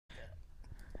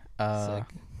Sick.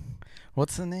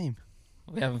 What's the name?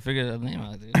 We haven't figured the name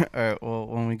out, dude. Alright, well,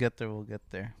 when we get there, we'll get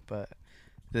there. But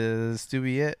this do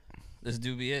be it. This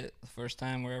do be it. The first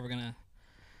time we're ever gonna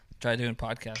try doing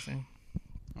podcasting.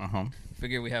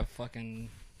 Figure we have fucking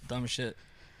dumb shit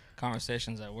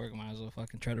conversations at work. Might as well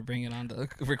fucking try to bring it on to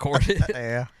record it.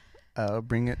 Yeah.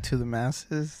 Bring it to the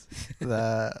masses.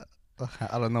 That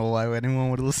I don't know why anyone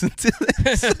would listen to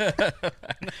this.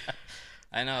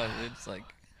 I know. It's like...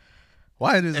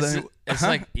 Why does it's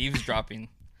like eavesdropping.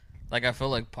 Like, I feel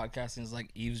like podcasting is like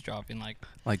eavesdropping. Like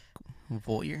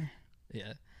voyeur?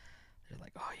 Yeah. They're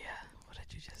like, oh, yeah. What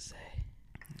did you just say?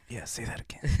 Yeah, say that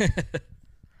again.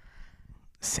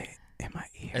 Say it in my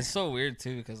ear. It's so weird,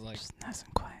 too, because, like... Just nice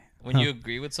and quiet. When you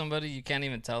agree with somebody, you can't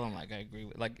even tell them, like, I agree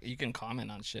with... Like, you can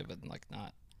comment on shit, but, like,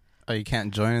 not... Oh, you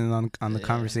can't join in on the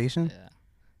conversation? Yeah.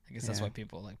 I guess that's why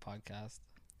people like podcasts.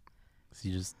 So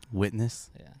you just witness?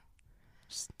 Yeah.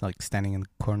 Just, like, standing in the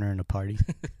corner in a party?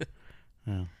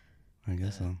 Yeah. I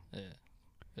guess so.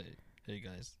 Yeah. Hey,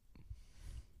 guys.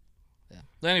 Yeah.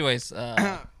 But anyways,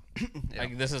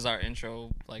 like, this is our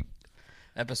intro, like,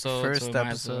 episode. First so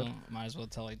episode. Might as well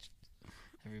tell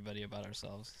everybody about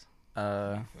ourselves.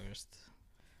 First.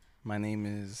 My name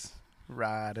is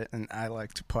Rod, and I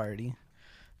like to party.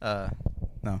 My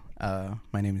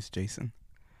name is Jason.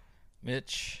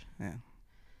 Mitch. Yeah.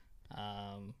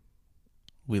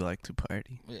 We like to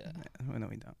party. Yeah. No,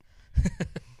 we don't.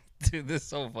 Dude, this is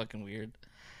so fucking weird.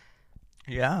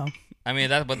 Yeah. I mean,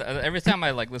 but every time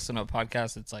I, like, listen to a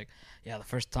podcast, it's like, yeah, the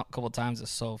first couple times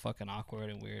it's so fucking awkward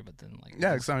and weird, but then, like...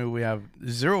 Yeah, because, I mean, we have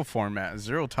zero format,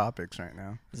 zero topics right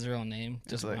now. Zero name,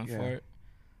 just like, run for it.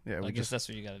 Yeah, I guess that's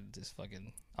what you gotta just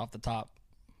fucking off the top.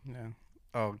 Yeah.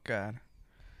 Oh, God.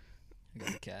 You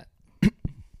got a cat.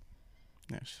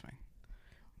 Yeah, she's fine.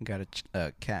 We got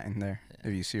a cat in there. Yeah.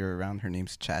 If you see her around, her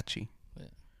name's Chachi. Yeah.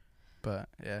 But,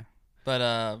 yeah.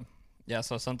 But, yeah,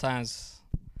 so sometimes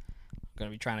I'm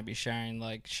gonna be trying to be sharing,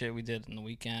 like, shit we did in the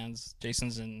weekends.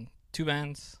 Jason's in 2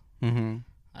 bands. Mm-hmm.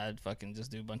 I'd fucking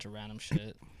just do a bunch of random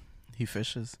shit. He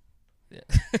fishes. Yeah.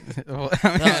 No,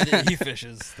 he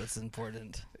fishes. That's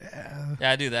important. Yeah.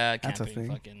 Yeah, I do that. That's a Camping,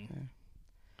 thing. fucking... Yeah.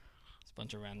 It's a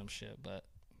bunch of random shit, but...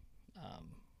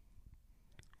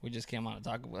 we just came on to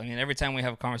talk about... I mean, every time we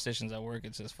have conversations at work,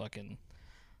 it's just fucking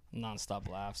nonstop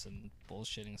laughs and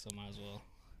bullshitting, so might as well.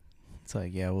 It's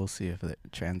like, yeah, we'll see if it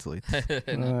translates.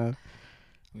 No.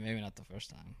 Maybe not the first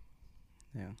time.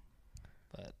 Yeah.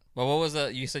 But what was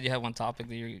the... You said you had one topic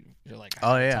that you're like...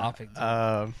 Oh, yeah. Topic,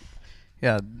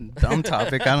 yeah, dumb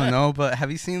topic. I don't know, but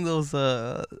have you seen those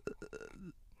that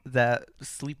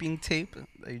sleeping tape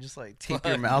that you just like tape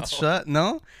your mouth shut?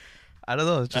 No, I don't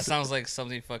know. It's that just, sounds like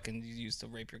something fucking you used to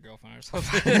rape your girlfriend or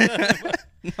something.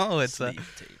 no, it's sleep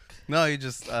tape. No, you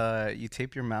just you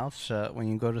tape your mouth shut when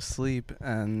you go to sleep,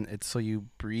 and it's so you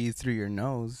breathe through your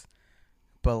nose.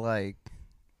 But like,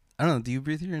 I don't know. Do you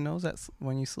breathe through your nose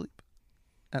when you sleep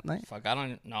at night? Fuck, I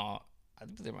don't know. I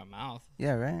breathe through my mouth.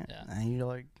 Yeah, right. Yeah.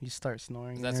 And you start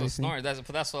snoring. That's what snoring.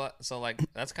 So like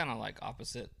that's kind of like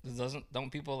opposite.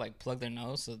 Don't people like plug their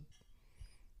nose so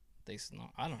they snore?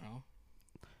 I don't know.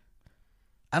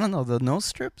 I don't know the nose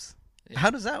strips. Yeah. How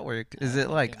does that work? Is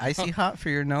it like icy hot for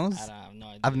your nose? I don't have no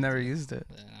idea. I've never used it.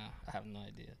 Yeah, no, I have no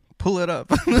idea. Pull it up.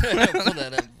 Pull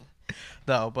that up.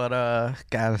 No, but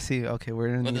gotta see. Okay, we're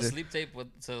gonna But need the sleep tape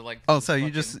like. Oh, so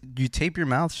you tape your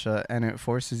mouth shut and it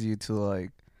forces you to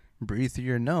like breathe through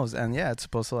your nose, and yeah, it's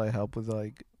supposed to like help with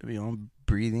like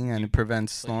breathing, and it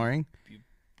prevents snoring. You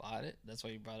bought it? That's why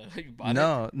you bought it. You bought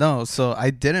it? No. So I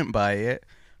didn't buy it.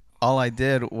 All I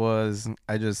did was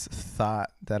I just thought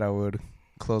that I would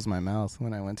close my mouth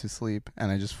when I went to sleep,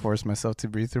 and I just forced myself to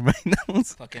breathe through my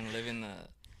nose. Fucking living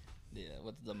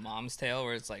what's the mom's tale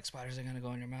where it's like spiders are gonna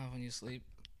go in your mouth when you sleep.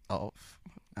 Oh,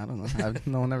 I don't know.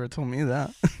 No one ever told me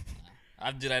that.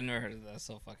 I never heard of that.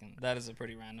 So fucking that is a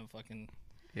pretty random fucking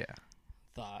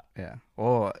thought. Yeah.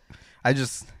 Oh, I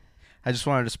just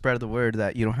wanted to spread the word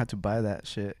that you don't have to buy that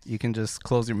shit. You can just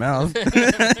close your mouth.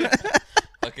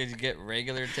 Could you get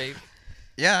regular tape?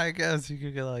 Yeah, I guess you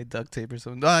could get like duct tape or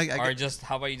something. No,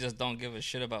 how about you just don't give a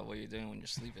shit about what you're doing when you're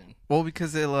sleeping? Well,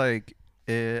 because I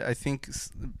think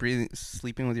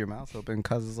sleeping with your mouth open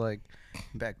causes like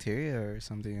bacteria or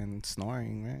something, and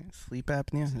snoring, right? Sleep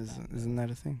apnea, isn't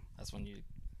that a thing? That's when you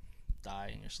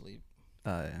die in your sleep.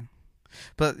 Oh yeah.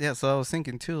 But yeah, so I was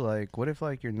thinking too, like, what if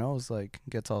like your nose like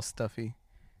gets all stuffy?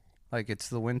 Like it's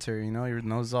the winter, your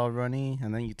nose is all runny,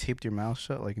 and then you taped your mouth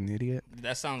shut like an idiot.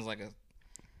 That sounds like a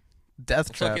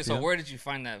death trap. Okay, so where did you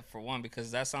find that, for one?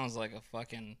 Because that sounds like a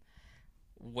fucking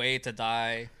way to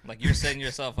die. Like you're setting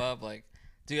yourself up. Like,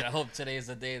 dude, I hope today is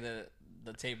the day that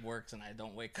the tape works and I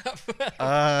don't wake up.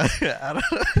 I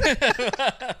don't know.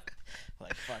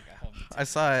 Like, fuck, I hope. I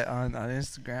saw it on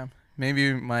Instagram.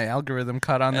 Maybe my algorithm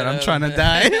caught on that I'm trying to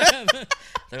die.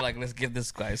 They're like, let's give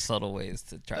this guy subtle ways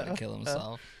to try to kill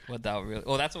himself without really.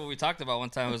 Well, that's what we talked about one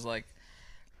time. It was like,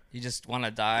 you just want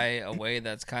to die a way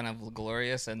that's kind of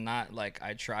glorious and not like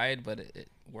I tried, but it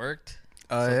worked.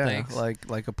 Oh yeah, thanks.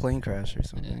 like a plane crash or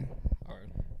something, or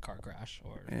car crash,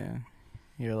 or yeah.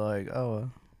 You're like, oh.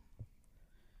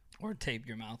 Or tape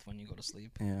your mouth when you go to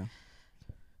sleep. Yeah.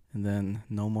 And then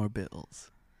no more bills.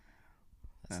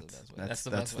 That's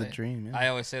the dream. Yeah. I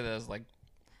always say that as like,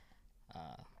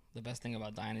 the best thing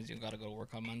about dying is you got to go to work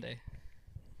on Monday.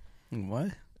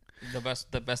 What?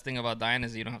 The best thing about dying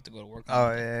is you don't have to go to work. On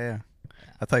Monday. Yeah.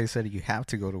 I thought you said you have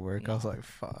to go to work. No. I was like,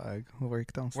 fuck,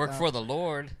 work don't work stop. for the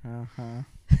Lord. Yeah.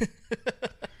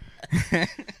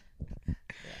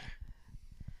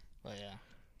 But yeah.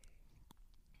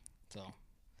 So.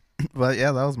 But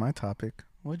yeah, that was my topic.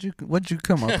 What'd you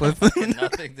come up with?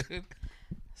 Nothing, dude.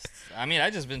 I mean,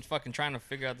 I just been fucking trying to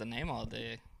figure out the name all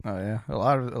day. Oh yeah, a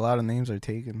lot of names are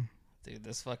taken. Dude,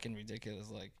 this fucking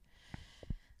ridiculous. Like,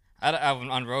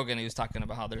 on Rogan, he was talking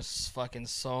about how there's fucking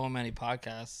so many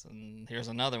podcasts, and here's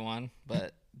another one,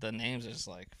 but the names are just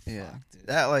like, fuck, yeah, dude.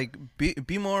 That like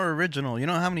be more original. You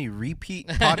know how many repeat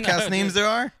podcast names there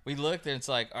are? We looked and it's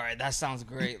like, all right, that sounds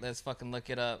great. Let's fucking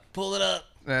look it up. Pull it up.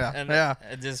 Yeah, and yeah.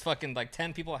 Just fucking like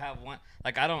 10 people have one.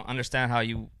 Like, I don't understand how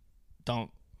you don't.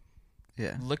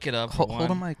 Yeah. Look it up. Hold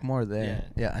the mic more there.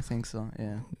 Yeah, I think so.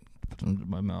 Yeah. Put it under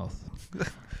my mouth.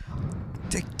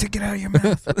 Take it out of your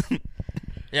mouth.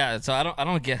 Yeah, so I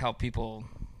don't get how people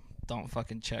don't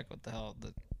fucking check what the hell.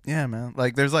 Yeah, man.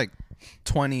 Like, there's like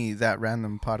 20 that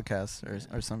random podcasts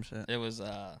or some shit. It was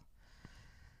a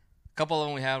couple of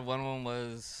them we had. One of them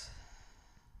was,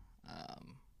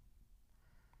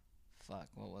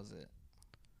 what was it?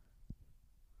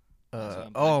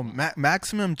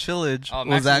 Maximum Chillage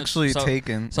was actually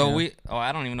taken. So yeah.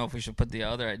 I don't even know if we should put the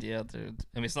other idea out there.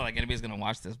 I mean, it's not like anybody's gonna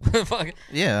watch this. But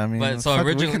yeah, I mean, but so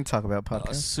originally we can talk about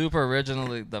podcasts. Super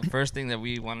originally, the first thing that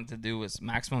we wanted to do was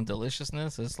Maximum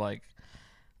Deliciousness. It's like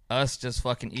us just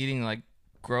fucking eating like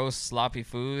gross, sloppy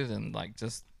food and like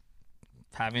just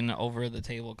having an over the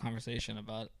table conversation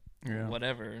about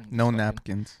whatever. No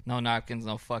napkins. No napkins.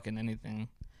 No fucking anything.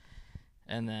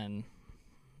 And then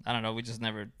I don't know. We just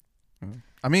never.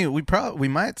 I mean, we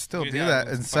might still do that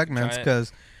in segments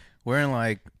because we're in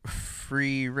like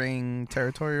free reign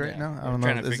territory right now. I don't know.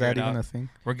 Is that even a thing?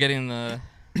 We're getting the.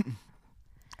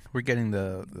 We're getting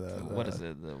the what is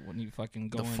it? When you fucking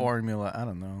go the formula. I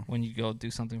don't know. When you go do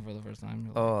something for the first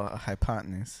time. A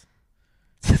hypotenuse.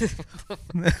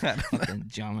 Fucking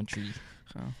geometry.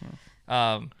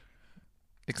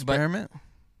 Experiment.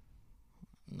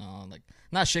 No, like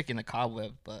not shaking the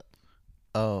cobweb, but.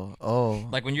 Oh.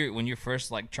 Like when you're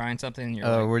first like trying something, and you're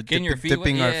like, we're getting your feet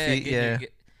dipping wet. our feet,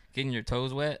 getting your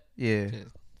toes wet. Yeah.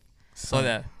 So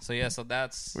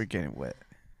that's we're getting wet.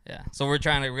 Yeah. So we're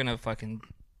gonna fucking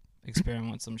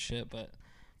experiment with some shit, but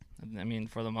I mean,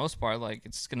 for the most part, like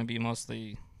it's gonna be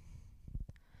mostly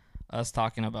us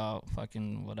talking about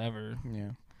fucking whatever.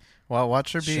 Yeah. Well,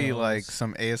 watch there be like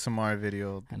some ASMR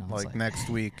video like next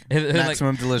week. like,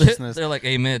 Maximum Deliciousness. They're like,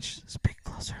 "Hey, Mitch, speak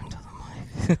closer into the mic."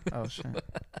 Oh shit!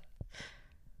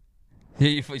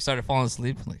 You started falling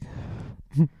asleep like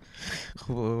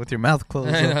with your mouth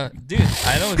closed. Dude,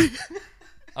 I don't.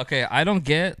 Okay, I don't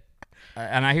get,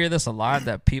 and I hear this a lot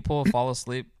that people fall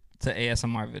asleep to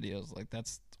ASMR videos. Like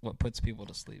that's what puts people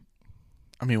to sleep.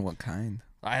 I mean, what kind?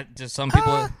 Some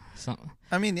people.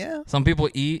 I mean, yeah. Some people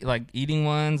eat like eating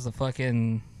ones. The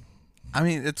fucking. I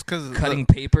mean, it's because cutting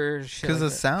paper. Because the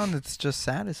sound, it's just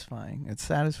satisfying. It's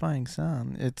satisfying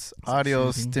sound. It's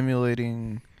audio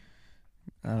stimulating.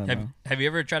 I don't know. Have you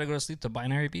ever tried to go to sleep to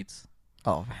binary beats?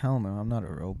 Oh hell no! I'm not a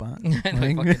robot.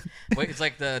 Wait, it's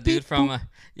like the dude from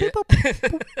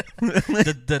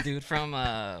the dude from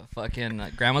fucking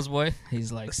Grandma's Boy.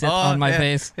 He's like, sit on my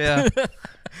face. Yeah.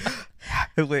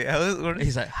 Wait,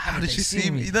 he's like, how did you see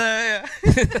me? Yeah.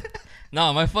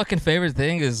 No, my fucking favorite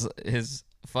thing is his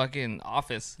fucking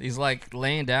office. He's like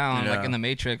laying down like in the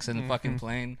Matrix and fucking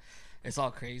playing. It's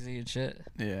all crazy and shit.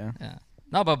 Yeah.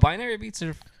 No, but binary beats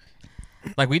are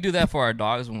like, we do that for our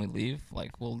dogs when we leave.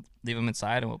 Like, we'll leave them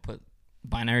inside and we'll put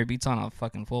binary beats on a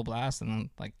fucking full blast, and then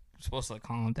like we're supposed to like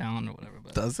calm them down or whatever.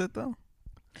 But does it though?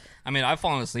 I mean, I've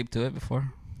fallen asleep to it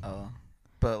before. Oh,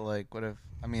 but like, what if?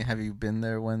 I mean, have you been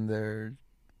there when they're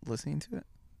listening to it?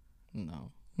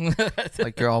 No.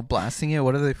 Like you're all blasting it.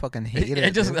 What do they fucking hate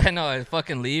it? I know. I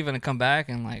fucking leave and I come back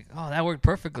and like, oh, that worked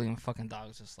perfectly. And fucking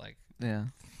dog's just like, yeah,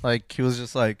 like he was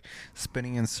just like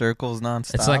spinning in circles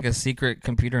nonstop. it's like a secret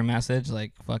computer message,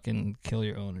 like fucking kill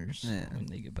your owners when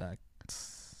they get back.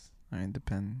 I mean,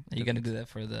 depend. Are you gonna do that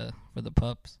for the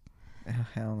pups?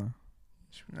 Hell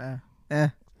no.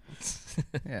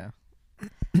 Yeah.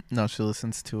 No, she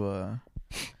listens to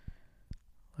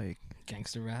like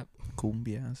gangster rap,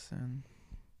 cumbias and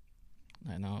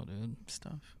I know, dude,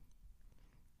 stuff.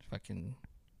 Fucking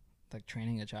like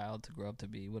training a child to grow up to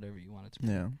be whatever you want it to be.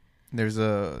 Yeah. There's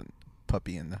a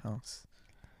puppy in the house.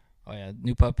 Oh yeah,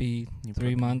 new puppy,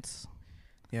 3 months.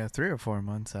 Yeah, 3 or 4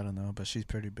 months, I don't know, but she's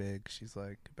pretty big. She's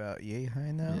like about yay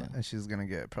high now, and she's gonna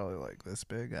get probably like this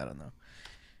big. I don't know,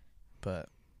 but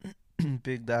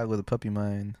big dog with a puppy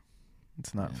mind,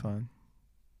 it's not fun.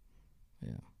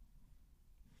 Yeah,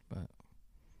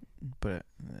 but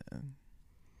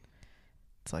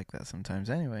it's like that sometimes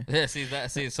anyway. Yeah,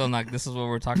 so like this is what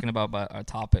we're talking about our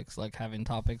topics, like having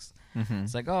topics. Mm-hmm.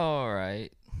 It's like, oh, all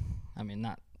right. I mean,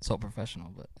 not so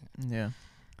professional, but yeah.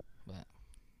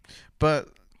 But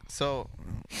so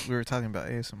we were talking about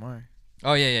ASMR.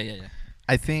 Oh yeah.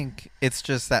 I think it's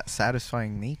just that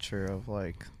satisfying nature of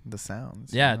like the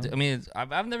sounds. Yeah, you know? I mean,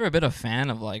 I've never been a fan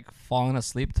of like falling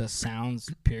asleep to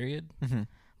sounds. Period. Mm-hmm.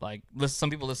 Like,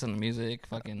 some people listen to music.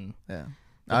 Fucking yeah.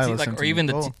 Or even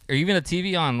the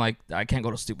TV on. Like, I can't go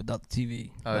to sleep without the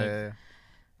TV. Oh like, yeah.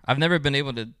 I've never been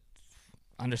able to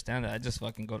understand that. I just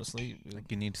fucking go to sleep. Like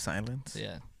you need silence.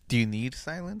 Yeah. Do you need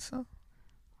silence though?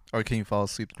 Or can you fall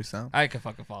asleep through sound? I can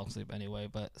fucking fall asleep anyway,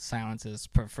 but silence is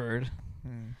preferred.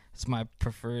 It's my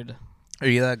preferred. Are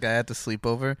you that guy at the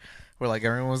sleepover where like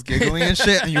everyone was giggling and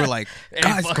shit, and you were like,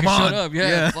 "Guys, come on, shut up,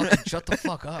 yeah. Fucking shut the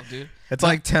fuck up, dude." It's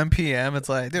like 10 p.m. It's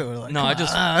like, dude, like, no, I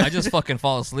just fucking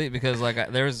fall asleep because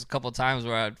like there was a couple of times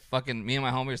where I'd fucking me and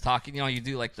my homies talking. You know, you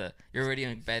do like you're already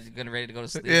in bed, you're ready to go to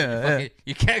sleep.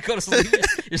 You can't go to sleep.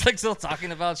 You're like still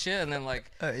talking about shit, and then like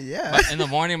in the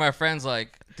morning, my friend's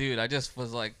like, "Dude, I just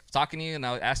was like talking to you, and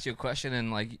I asked you a question,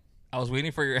 and like." I was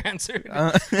waiting for your answer.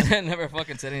 I never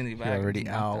fucking said anything back. You're already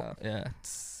out. Yeah.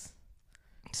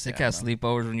 Sick ass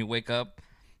sleepovers when you wake up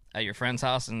at your friend's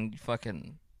house and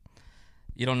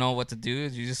you don't know what to do.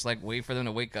 You just like wait for them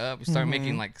to wake up. You start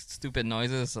making like stupid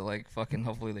noises. So like fucking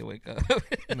hopefully they wake up.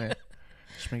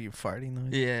 Just making farting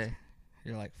noise. Yeah.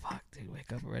 You're like, fuck, dude,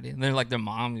 wake up already. And they're like their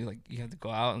mom. You have to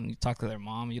go out and you talk to their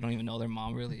mom. You don't even know their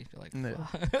mom really. You're like,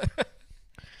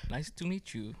 nice to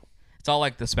meet you. It's all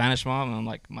like the Spanish mom, and I'm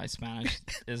like, my Spanish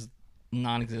is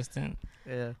non-existent.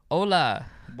 Yeah. Hola,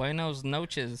 buenos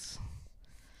noches,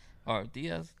 or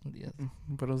días.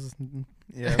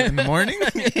 Yeah, in the morning.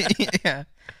 Yeah.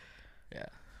 Yeah.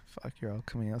 Fuck, you're all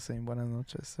coming out saying buenas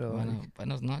noches. So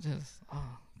buenos noches.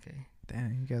 Oh, okay.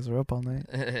 Damn, you guys were up all night.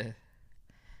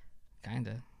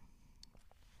 Kinda.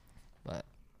 But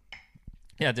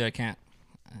yeah, dude, I can't.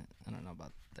 I don't know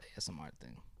about the ASMR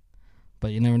thing.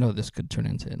 But you never know. This could turn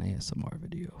into an ASMR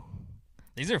video.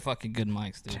 These are fucking good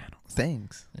mics, dude.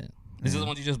 Thanks. Yeah. These are the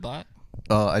ones you just bought?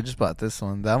 Oh, I just bought this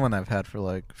one. That one I've had for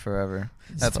like forever.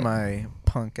 That's my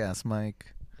punk ass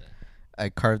mic. Yeah. I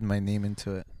carved my name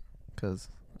into it because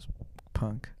it's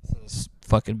punk. So this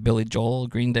fucking Billy Joel,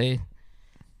 Green Day.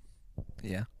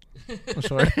 Yeah.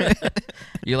 Sure.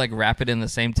 You like wrap it in the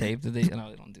same tape? No, they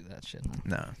don't do that shit.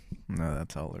 No,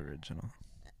 that's all original.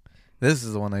 This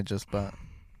is the one I just bought.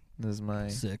 This is my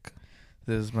sick.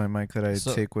 This is my mic that I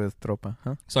take with Tropa,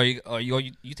 huh? So you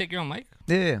take your own mic?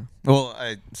 Yeah. Well,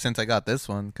 since I got this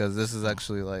one, because this is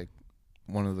actually like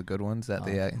one of the good ones that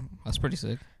that's pretty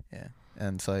sick. Yeah,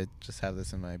 and so I just have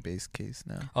this in my base case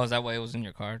now. Oh, is that why it was in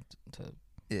your car?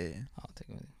 Yeah. I'll take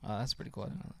it with you. Oh, that's pretty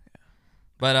cool. Yeah.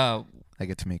 But I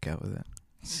get to make out with it.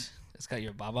 It's got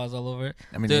your babas all over it.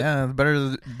 I mean, dude, yeah,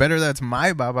 better that's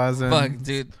my babas than fuck,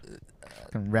 dude.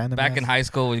 Random back in high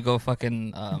school, we go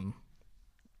fucking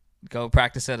go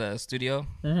practice at a studio,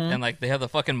 and like they have the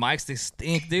fucking mics. They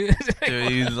stink, dude.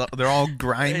 Dude, they're all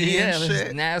grimy and shit.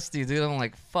 It's nasty, dude. I'm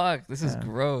like, fuck, this is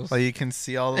gross. Like you can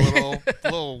see all the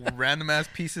little random ass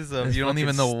pieces of you don't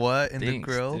even know what in the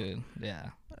grill, dude. Yeah,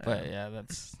 but yeah,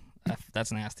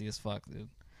 that's nasty as fuck, dude.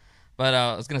 But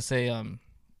I was gonna say, yeah,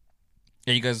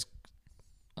 you guys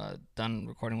done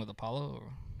recording with Apollo?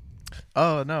 Or?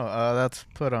 Oh no, that's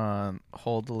put on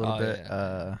hold a little bit.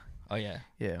 Yeah. Oh yeah.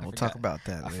 Yeah, we'll talk about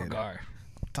that later. Forgot.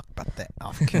 We'll talk about that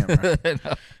off camera.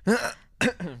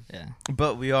 Yeah.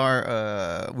 But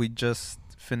we just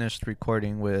finished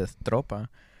recording with Tropa.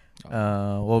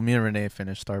 Well, me and Renee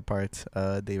finished our parts.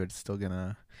 David's still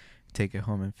gonna take it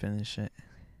home and finish it.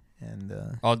 And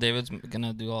David's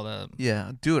gonna do all that.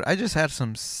 Yeah, dude, I just had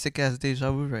some sick ass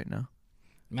deja vu right now.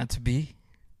 Meant to be.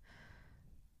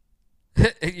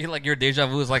 You're like, your deja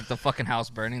vu is like the fucking house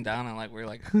burning down, and like we're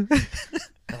like, oh,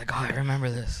 I remember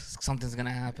this. Something's gonna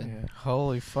happen. Yeah.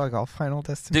 Holy fuck! All Final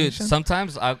Destination. Dude,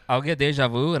 sometimes I'll get deja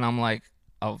vu, and I'm like,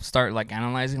 I'll start like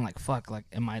analyzing, like, fuck, like,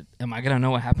 am I gonna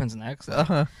know what happens next? Like,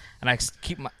 and I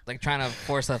keep trying to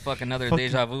force that fuck another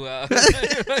deja vu out.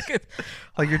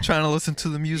 Like you're trying to listen to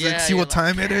the music, see what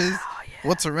time it is,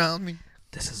 what's around me.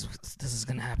 This is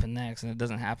gonna happen next, and it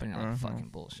doesn't happen. You're like, fucking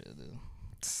bullshit, dude.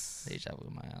 Deja vu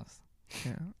in my ass.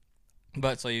 Yeah.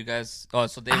 But so you guys,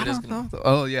 so David is gonna.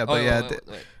 Oh yeah, but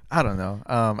wait. I don't know.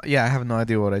 Yeah, I have no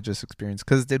idea what I just experienced.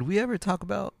 Cause did we ever talk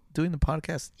about doing the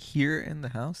podcast here in the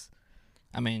house?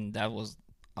 I mean, that was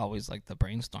always like the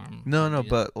brainstorm. No,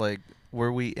 but like,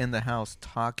 were we in the house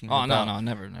talking? Oh no,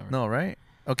 never. No, right?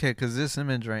 Okay, cause this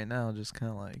image right now just kind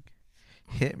of like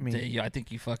hit me. Yeah, I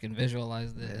think you fucking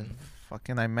visualized it. And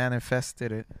fucking, I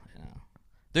manifested it. Yeah.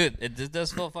 Dude, it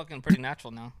does feel fucking pretty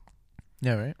natural now.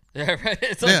 Yeah, right. Yeah, right.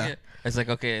 It's like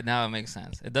okay, now it makes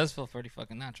sense. It does feel pretty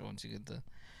fucking natural once you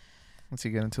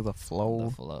get into the flow.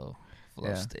 The flow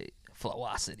state,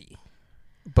 flowosity.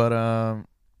 But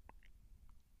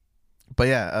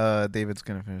yeah, David's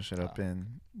gonna finish it up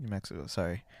in New Mexico.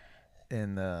 Sorry,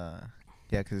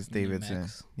 because David's in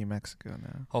New Mexico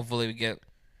now. Hopefully, we get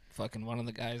fucking one of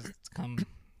the guys to come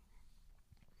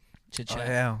chit chat. Oh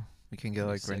yeah, we can get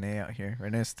like Renee out here.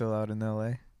 Renee's still out in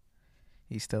L.A.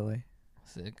 East L.A.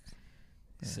 Sick.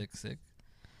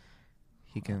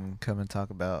 He can come and talk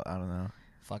about, I don't know,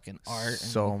 fucking art.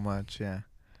 So much, yeah.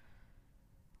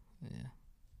 Yeah.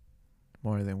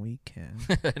 More than we can.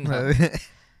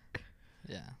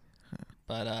 Yeah.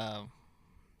 But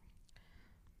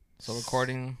so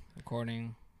recording,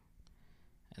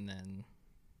 and then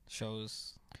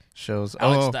shows. The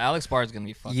Alex bar is gonna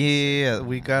be fucking. Yeah, sick.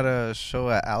 We got a show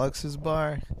at Alex's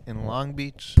bar in Long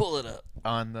Beach. Pull it up.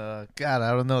 On I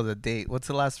don't know the date. What's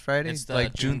the last Friday? It's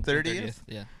like June 30th.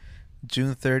 Yeah.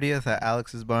 June 30th at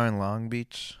Alex's bar in Long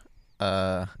Beach.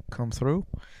 Come through.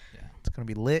 Yeah. It's gonna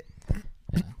be lit.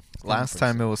 Yeah. Last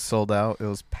time it was sold out. It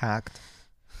was packed.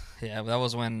 Yeah, that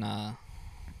was when I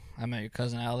met your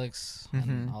cousin Alex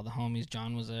and all the homies.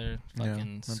 John was there.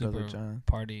 Fucking super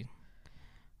party.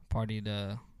 Partied.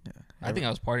 Yeah. I think I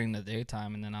was partying in the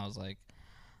daytime, and then I was like,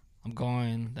 I'm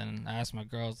going. Then I asked my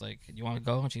girls, like, you want to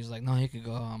go? And she's like, no, you could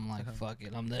go. I'm like, fuck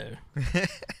it, I'm there.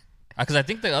 Because I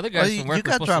think the other guys from work you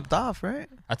got dropped off, right?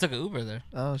 I took an Uber there.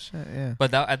 Oh, shit, yeah.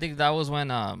 But I think that was when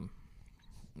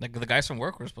like the guys from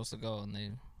work were supposed to go, and they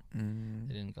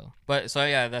didn't go. But, so,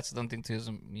 yeah, that's the thing, too, is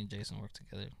me and Jason worked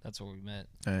together. That's where we met.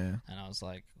 Oh, yeah. And I was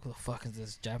like, who the fuck is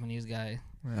this Japanese guy?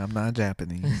 I'm not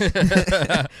Japanese.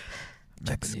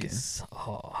 Mexican.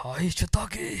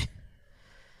 Shiitake.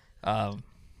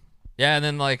 Yeah, and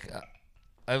then like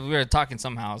we were talking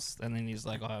somehow, and then he's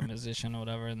like, "Oh, I'm a musician or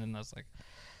whatever," and then I was like,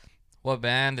 "What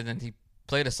band?" And then he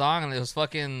played a song, and it was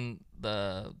fucking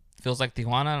the Feels Like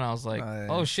Tijuana, and I was like,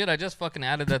 "Oh shit!" I just fucking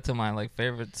added that to my like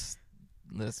favorites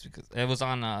list because it was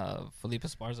on Felipe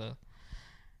Esparza,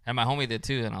 and my homie did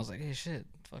too, and I was like, "Hey, shit,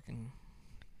 fucking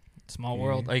Small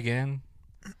World again."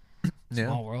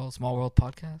 Small World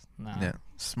podcast? Nah. Yeah.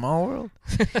 Small World?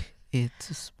 It's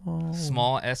a small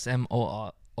SMOL.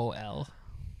 SMOL?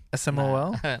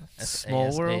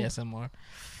 Small World? ASMR.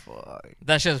 Fuck.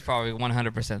 That shit is probably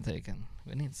 100% taken.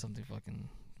 We need something fucking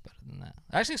better than that.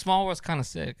 Actually, Small World's kind of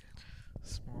sick.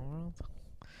 Small World?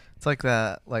 It's like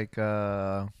that,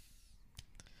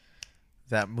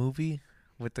 that movie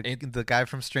with the guy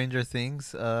from Stranger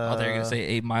Things. They're gonna say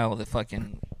 8 Mile, the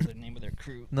name of their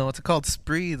crew. No, it's called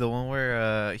Spree, the one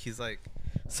where he's like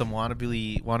some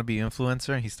wannabe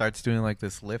influencer, and he starts doing like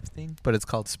this lift thing, but it's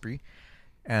called Spree,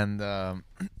 and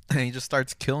he just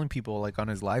starts killing people like on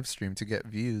his live stream to get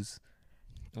views.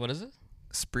 What is it?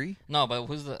 Spree? No, but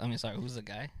who's the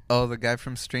guy? Oh, the guy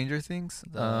from Stranger Things,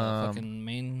 the fucking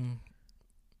main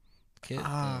kid.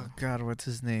 Oh God, what's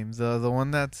his name? The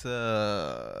one that's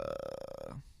the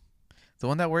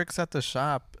one that works at the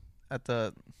shop at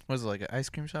the what is it, like an ice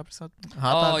cream shop or something?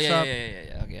 Hot dog shop?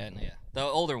 Yeah. Okay, yeah. The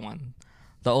older one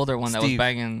that was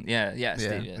banging. Yeah,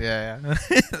 Steve. Yeah.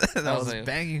 that was like,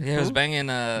 banging. Yeah, he was banging.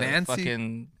 Nancy.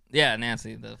 Fucking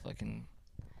Nancy. The fucking.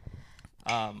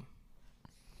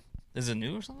 Is it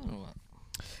new or something or what?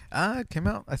 It came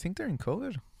out. I think during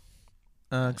COVID.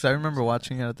 Because I remember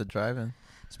watching it at the drive-in.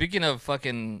 Speaking of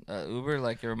fucking Uber,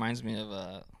 like it reminds me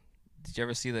of. Did you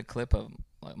ever see the clip of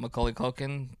Macaulay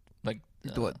Culkin? Like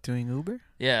what, doing Uber?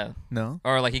 Yeah. No.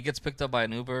 Or like he gets picked up by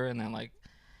an Uber, and then like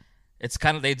It's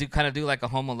kind of, they do kind of do like a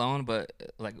Home Alone, but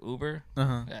like Uber.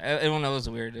 Everyone knows it was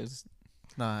weird. It was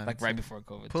like right before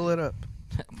COVID. Pull it up.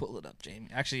 Pull it up, Jamie.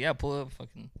 Actually, yeah, pull it up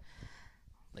fucking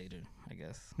later, I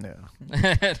guess. Yeah.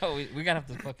 No, we gotta have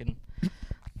to fucking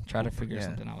try to figure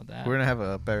something out with that. We're gonna have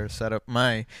a better setup.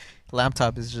 My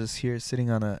laptop is just here sitting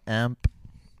on an amp.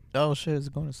 Oh shit, is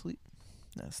it going to sleep?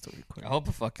 That's still recording. I hope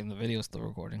the video's still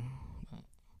recording.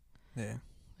 Yeah.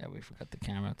 Yeah, we forgot the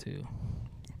camera too.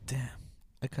 Damn.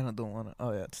 I kind of don't want to.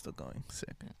 Oh, yeah, it's still going.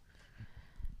 Sick. Yeah.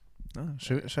 Oh,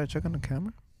 should I check on the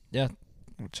camera? Yeah.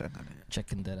 We'll check on it.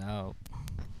 Checking that out.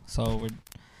 So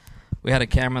we had a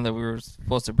camera that we were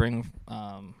supposed to bring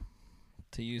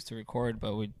to use to record,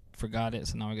 but we forgot it,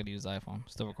 so now we're going to use the iPhone.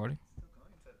 Still recording? Still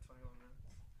going. It's at 21 minutes.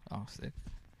 Oh, sick.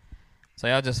 So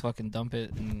yeah, I'll just fucking dump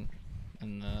it in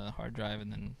the hard drive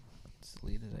and then just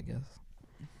delete it, I guess.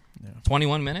 Yeah.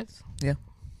 21 minutes? Yeah.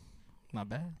 Not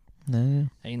bad. No.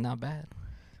 Ain't not bad.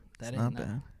 That ain't not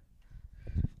bad.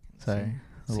 Sorry.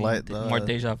 The light, more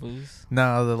deja vus.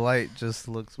 No, the light just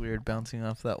looks weird bouncing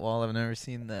off that wall. I've never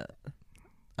seen that.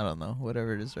 I don't know.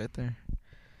 Whatever it is right there.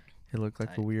 It looked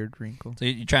like a weird wrinkle. So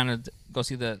you trying to go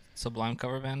see the Sublime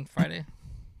cover band Friday?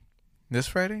 This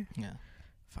Friday? Yeah.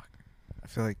 Fuck. I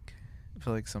feel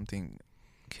like something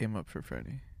came up for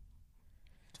Friday.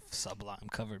 Sublime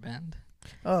cover band.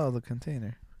 Oh, the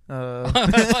container.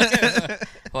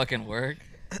 Fucking work.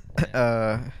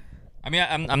 Yeah. I mean,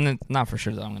 I'm not for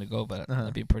sure that I'm gonna go, but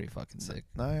that'd be pretty fucking sick.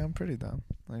 No, I'm pretty down.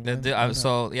 Like,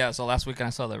 so last weekend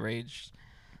I saw the Rage,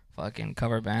 fucking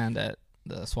cover band at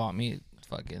the Swap Meet.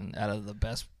 Fucking out of the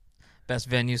best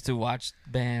venues to watch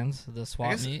bands, the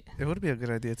Swap Meet. It would be a good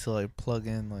idea to like plug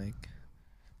in like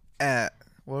at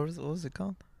what was it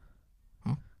called?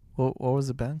 Huh? What was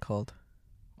the band called?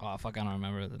 Oh fuck, I don't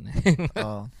remember the name.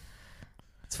 Oh,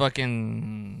 it's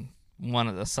fucking one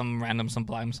of some random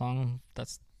Sublime song.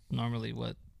 That's normally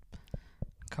what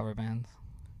cover bands.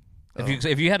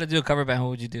 If you had to do a cover band, what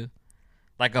would you do?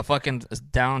 Like a fucking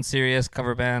down serious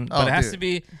cover band, but it has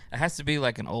to be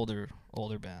like an older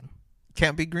band.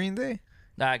 Can't be Green Day.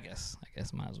 Nah, I guess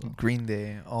might as well. Green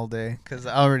Day all day, because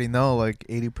I already know like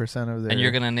 80% of their. And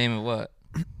you're gonna name it what?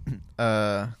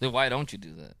 Then why don't you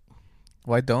do that?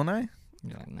 Why don't I?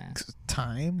 You're like, nah.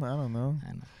 Time? I don't know.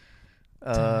 I know.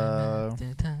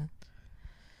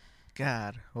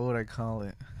 God, what would I call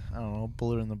it? I don't know.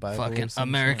 Bullet in the Bible. Fucking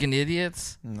American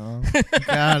Idiots. No.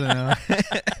 God, no.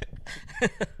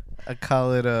 I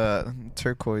call it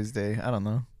Turquoise Day. I don't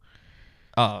know.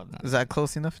 Oh, no. Is that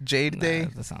close enough? Jade Day.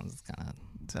 That sounds kind of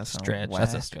stretch.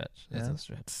 That's a stretch. That's a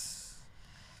stretch.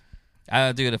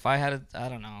 Dude, if I had I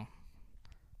don't know,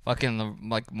 fucking the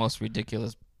like most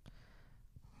ridiculous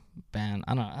band.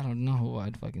 I don't know who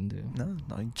I'd fucking do. No,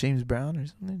 like James Brown or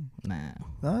something. Nah.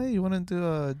 No, you want to do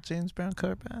a James Brown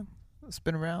cover band?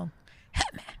 Spin around.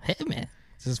 Hey man.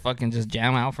 Just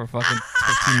jam out for fucking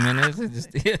 15 minutes. And just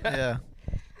yeah.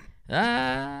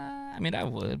 I mean, I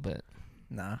would, but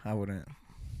nah, I wouldn't.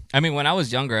 I mean, when I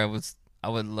was younger, I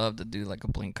would love to do like a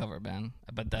Blink cover band,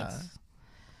 but that's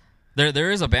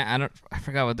there is a band. I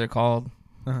forgot what they're called,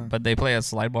 but they play a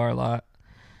slide bar a lot,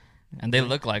 and they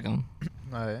look like them.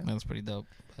 Oh yeah, that's pretty dope.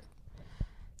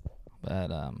 But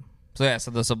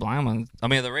so the Sublime one. I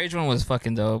mean, the Rage one was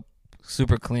fucking dope,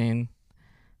 super clean.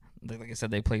 Like I said,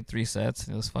 they played 3 sets.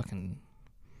 It was fucking.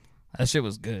 That shit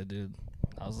was good, dude.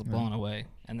 I was blown away.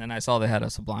 And then I saw they had a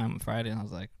Sublime on Friday, and I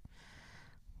was like,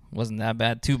 wasn't that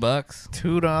bad. $2. $2.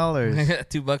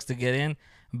 $2 to get in.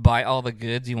 Buy all the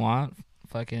goods you want.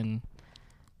 Fucking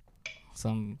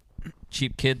some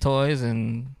cheap kid toys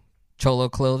and cholo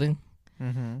clothing.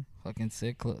 Mm-hmm. Fucking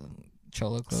sick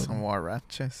cholo clothing. Some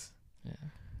huaraches. Yeah.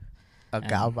 A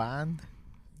gal band.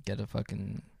 Get a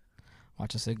fucking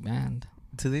watch a sick band.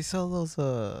 Do they sell those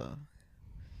the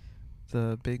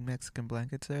big Mexican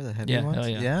blankets there, the heavy ones? Hell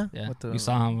yeah. We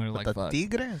saw them. We were like, fuck.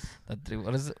 Tigres.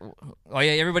 What is it? Oh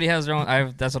yeah, everybody has their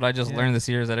own. That's what I just learned this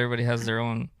year, is that everybody has their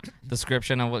own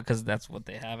description of what, because that's what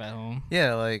they have at home.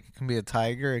 Yeah, like it can be a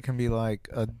tiger, it can be like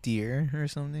a deer or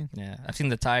something. Yeah, I've seen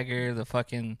the tiger,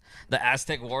 the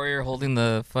Aztec warrior holding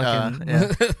the fucking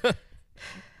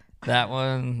that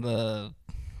one, the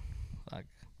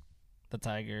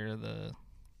tiger,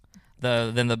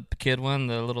 then the kid one,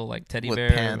 the little like teddy with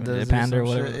bear, panda or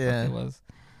whatever the fuck it was.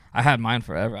 I had mine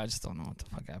forever. I just don't know what the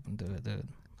fuck happened to it, dude.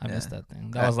 I missed that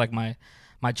thing. That was like my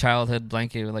childhood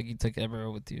blanket. Like you took it everywhere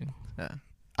with you. Yeah,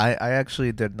 I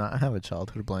actually did not have a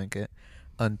childhood blanket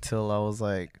until I was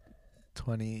like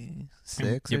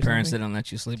 26. Your parents didn't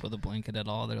let you sleep with a blanket at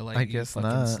all. They're like, I guess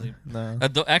not. Sleep. No.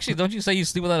 Actually, don't you say you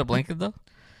sleep without a blanket though?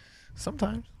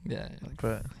 Sometimes. Yeah.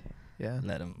 But yeah.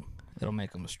 Let them. It'll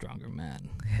make him a stronger man.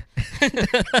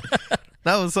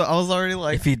 I was already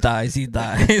like, if he dies, he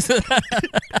dies.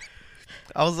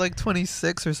 I was like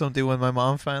 26 or something when my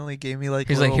mom finally gave me like.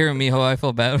 He's like, here, mijo, I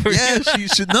feel bad for you. Yeah, she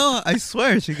should. No, I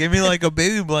swear, she gave me like a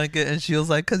baby blanket, and she was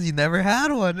like, "Cause you never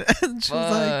had one." And she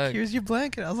was like, "Here's your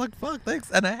blanket." I was like, "Fuck,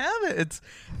 thanks," and I have it.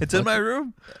 It's in my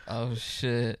room. Oh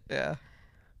shit. Yeah.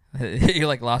 You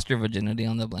like lost your virginity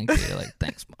on the blanket. You're like,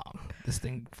 thanks, mom. This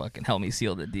thing fucking helped me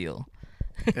seal the deal.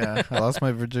 Yeah, I lost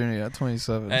my virginity at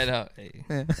 27. I know. Hey.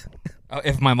 Yeah. Oh,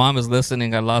 if my mom is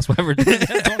listening, I lost my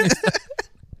virginity at 27.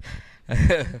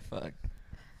 Fuck.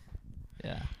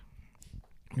 Yeah.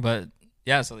 But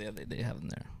yeah, so yeah, they have them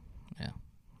there. Yeah.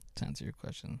 To answer your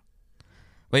question.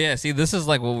 But yeah, see, this is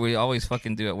like what we always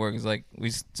fucking do at work. Is like we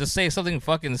just say something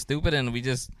fucking stupid and we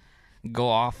just go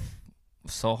off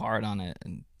so hard on it,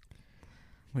 and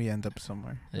we end up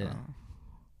somewhere. Yeah.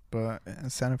 But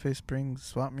Santa Fe Springs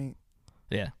swap meet.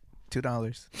 Yeah. $2.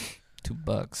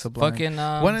 $2. Sublime. Fucking.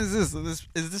 When is this?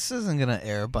 This isn't gonna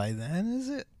air by then, is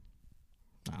it?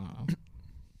 I don't know.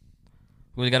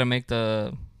 We gotta make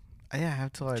the. Yeah, I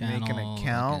have to like channel, make an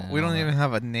account. We don't even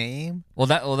have a name. Well,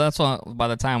 that's what. By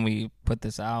the time we put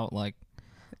this out, like,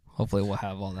 hopefully we'll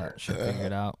have all that shit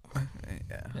figured out.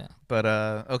 Yeah. But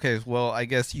okay. Well, I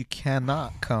guess you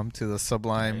cannot come to the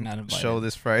Sublime show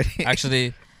this Friday.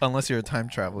 Actually, unless you're a time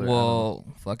traveler. We'll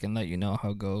fucking let you know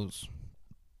how it goes,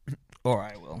 or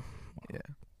I will. Yeah.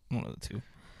 One of the two.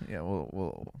 Yeah.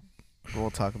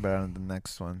 We'll talk about it in the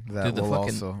next one. That will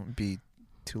also be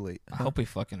too late. I hope we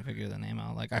fucking figure the name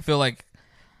out. Like, I feel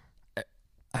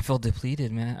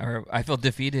depleted, man, or I feel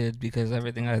defeated because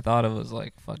everything I thought of was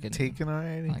like fucking taken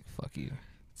already. Like, fuck you.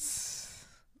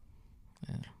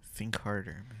 Yeah. Think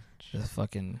harder, man. Just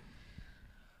fucking.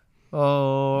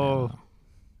 Oh. Yeah.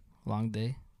 Long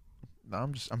day. No,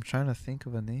 I'm trying to think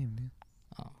of a name, dude.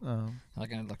 Oh. I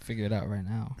can like figure it out right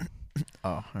now.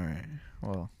 Oh, all right.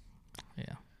 Well.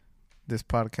 Yeah. This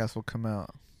podcast will come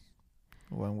out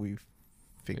when we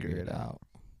figure it out.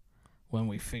 When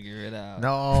we figure it out.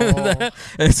 No.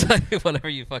 It's like whatever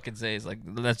you fucking say. It's like,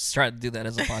 let's try to do that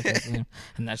as a podcast name.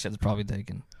 And that shit's probably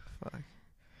taken. Fuck.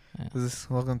 Yeah. Is this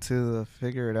welcome to the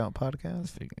Figure It Out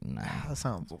podcast? Nah. That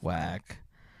sounds whack.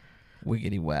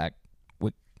 Wiggity whack.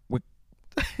 Wick.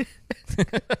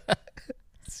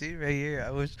 See right here.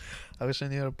 I wish I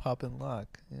knew how to pop and lock.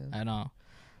 Yeah. I know.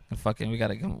 And fucking,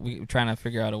 we're trying to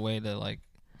figure out a way to like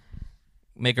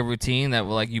make a routine that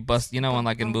will like you bust. You know, when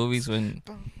like in movies when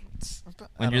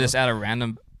you're just at a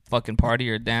random fucking party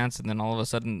or dance, and then all of a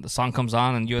sudden the song comes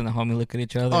on, and you and the homie look at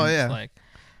each other. Oh and yeah. It's like,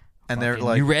 and they're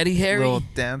like, "You ready, Harry?" Little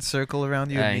dance circle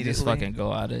around you. Yeah, immediately. you just fucking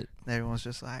go at it. And everyone's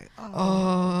just like,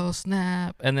 oh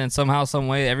snap! And then somehow, some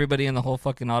way, everybody in the whole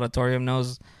fucking auditorium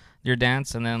knows your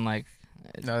dance, and then like,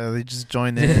 no, they just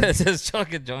join in. Just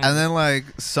fucking join. And then like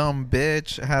some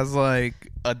bitch has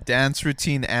like a dance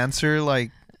routine answer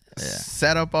like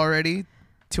set up already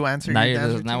to answer.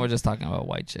 Now we're just talking about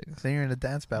white chicks. Then you're in a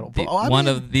dance battle. One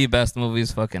of the best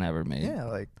movies fucking ever made. Yeah,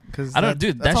 like because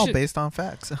that's all based on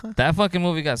facts. That fucking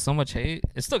movie got so much hate.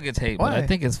 It still gets hate, Why? but I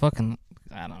think it's fucking.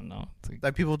 I don't know.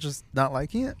 Like people just not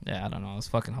liking it. Yeah, I don't know. It's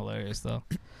fucking hilarious though.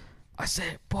 I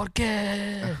said, "Por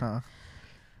qué?"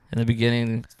 In the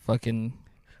beginning, fucking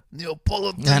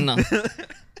Neapolitan. I know.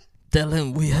 Tell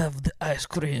him we have the ice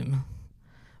cream.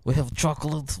 We have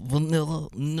chocolate, vanilla,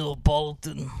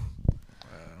 Neapolitan.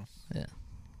 Yeah.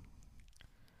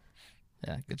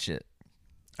 Yeah, good shit.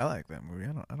 I like that movie.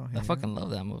 I don't. I fucking love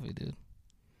that movie, dude.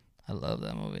 I love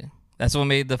that movie. That's what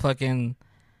made the fucking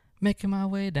 "Making My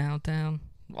Way Downtown"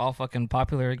 all fucking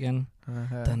popular again.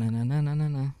 And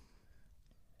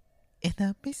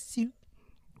I miss you.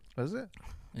 Was it?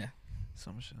 Yeah.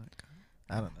 Some shit like that.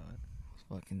 I don't know it.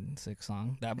 Fucking sick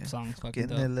song. That song's fucking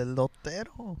dope. El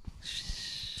elotero.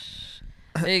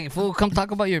 Hey, fool, come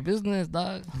talk about your business,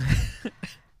 dog.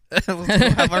 Let's go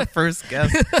have our first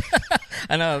guest.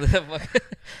 I know.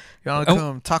 You want to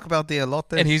come talk about the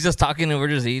elotes? And he's just talking and we're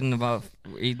just eating the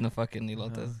fucking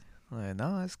elotes.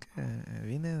 No, es que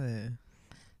vine de...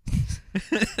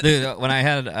 Dude, when I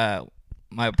had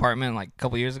my apartment like a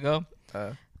couple years ago,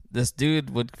 this dude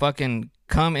would fucking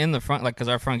come in the front, like, because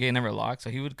our front gate never locked, so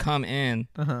he would come in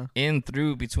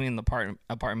through between the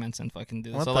apartments and fucking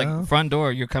do it. So like hell? Front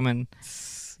door, you're coming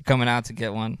out to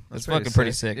get one. It's fucking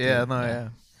pretty sick. Yeah, dude. No, yeah.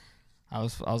 I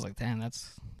was like, damn,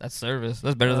 that's service.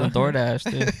 That's better than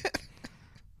DoorDash, dude.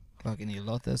 Fucking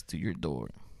elotes to your door.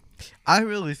 I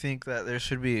really think that there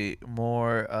should be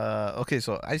more. Okay,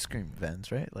 so ice cream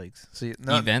vans, right? Like, so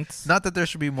events. Not that there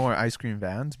should be more ice cream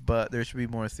vans, but there should be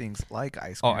more things like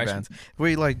ice cream vans where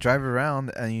you like drive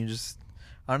around and you just,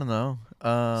 I don't know,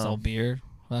 sell beer.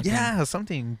 Yeah,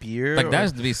 something beer. Like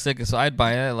that would be sick. So I'd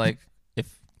buy it. Like if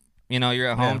you're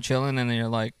at home chilling and you're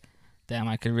like, damn,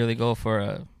 I could really go for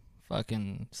a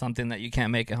fucking something that you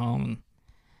can't make at home.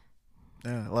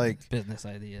 Yeah, like business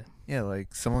idea. Yeah,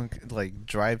 like someone could like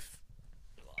drive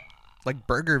like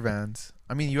burger vans.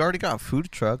 I mean, you already got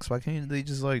food trucks. Why can't they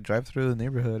just like drive through the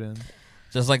neighborhood and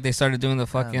just like they started doing the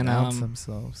fucking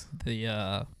themselves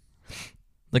the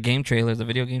game trailers, the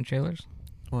video game trailers.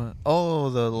 What? Oh,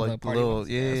 the like little ones.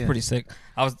 Yeah, it's pretty sick.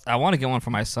 I want to get one for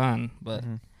my son, but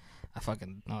I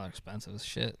fucking know they're expensive as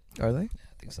shit. Are they? Yeah,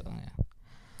 I think so. Yeah.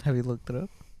 Have you looked it up?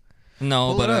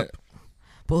 No,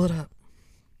 pull it up.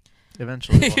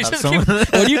 Eventually, we'll have someone.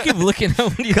 What do you keep looking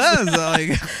at? Because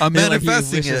like I'm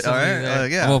manifesting it. All right.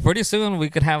 Yeah. Well, pretty soon we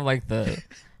could have like the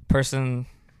person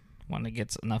when it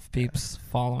gets enough peeps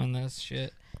following this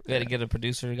shit. We got to get a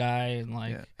producer guy and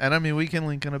like. Yeah. And I mean, we can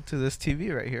link it up to this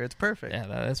TV right here. It's perfect. Yeah,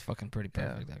 that's fucking pretty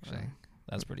perfect actually.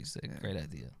 That's pretty sick. Yeah. Great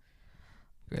idea.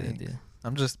 Great idea.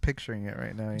 I'm just picturing it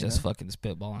right now. Just fucking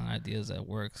spitballing ideas that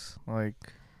works. Like,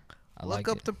 look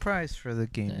up the price for the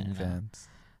gaming vans.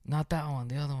 Not that one.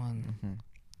 The other one. Mm-hmm.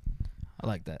 I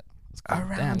like that.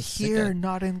 Around here,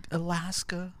 not in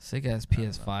Alaska. Sick ass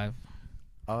PS5.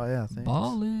 Oh yeah, thanks.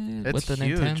 Ballin'. It's with the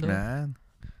huge, Nintendo. man.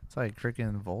 It's like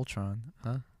freaking Voltron,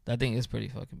 huh? That thing is pretty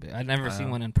fucking big. I've never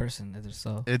seen one in person.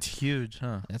 It's huge,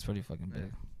 huh? That's pretty fucking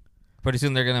big. Pretty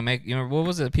soon they're gonna make. You know what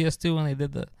was it? PS2 when they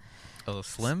did the. Oh,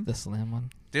 slim. The slim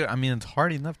one. Dude, I mean it's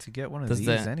hard enough to get one of these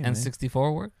anyway. Does the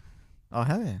N64 work? Oh,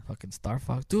 have you? Fucking Star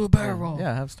Fox. Do a barrel roll.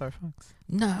 Yeah, I have Star Fox.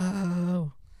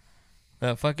 No.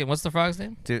 Fucking what's the frog's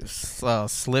name? Dude,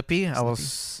 Slippy. I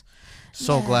was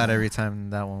so glad every time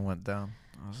that one went down.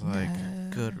 I was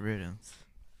like, good riddance.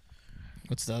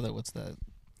 What's the other? What's that?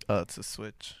 Oh, it's a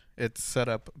Switch. It's set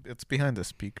up. It's behind the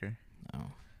speaker.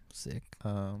 Oh, sick.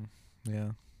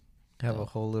 Yeah. Have a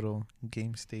whole little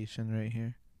game station right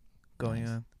here going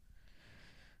on.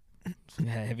 So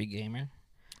heavy gamer.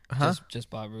 Huh? Just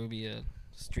bought Ruby a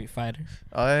Street Fighter.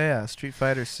 Oh yeah, Street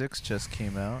Fighter 6 just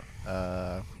came out.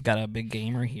 Got a big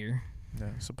gamer here. Yeah,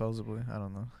 supposedly. I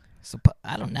don't know.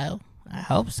 I don't know. I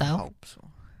hope so.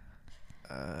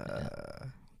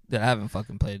 Dude, I haven't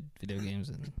fucking played video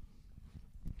games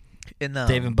in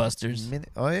Dave and Buster's.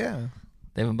 Oh yeah,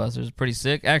 Dave and Buster's is pretty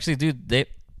sick. Actually, dude,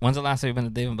 when's the last time you've been to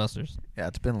Dave and Buster's? Yeah,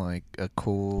 it's been like a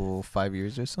cool 5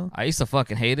 years or so. I used to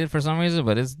fucking hate it for some reason,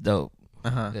 but it's dope.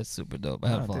 Uh-huh. It's super dope. I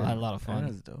had a lot of fun. That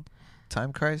is dope.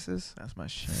 Time Crisis? That's my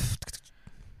shit.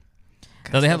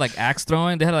 No, they had like axe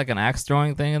throwing. They had like an axe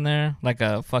throwing thing in there, like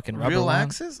a fucking rubber real one.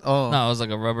 Axes? Oh no, it was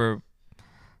like a rubber.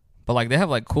 But like they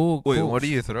have like cool. Wait, what do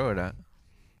you throw it at?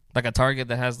 Like a target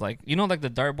that has like like the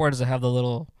dartboards that have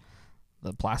the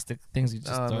plastic things you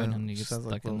just throw it in and you get stuck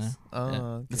like in there. Oh, yeah.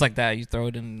 okay. It's like that. You throw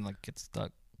it in and like get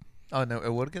stuck. Oh no,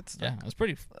 it would get stuck. Yeah, it's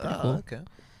pretty cool. Okay.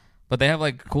 But they have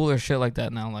like cooler shit like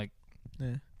that now, like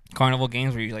carnival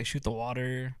games where you like shoot the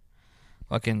water,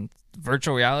 fucking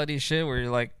virtual reality shit where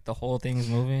you're like the whole thing's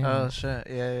moving. Oh shit,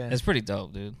 yeah. It's pretty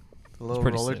dope, dude. The little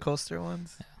roller coaster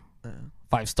ones. Yeah.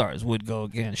 5 stars would go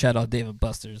again. Shout out Dave and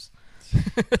Buster's.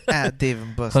 At Dave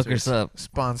and Buster's. Hook us up.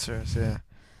 Sponsors, yeah.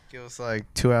 Give us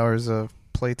like 2 hours of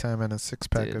playtime and a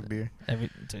 6-pack of beer.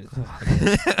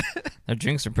 Their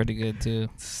drinks are pretty good too.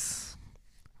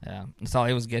 Yeah,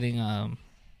 Sally was getting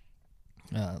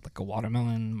like a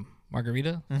watermelon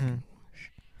margarita. Mm-hmm.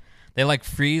 They like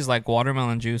freeze like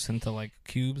watermelon juice into like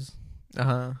cubes.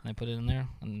 And they put it in there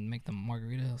and make them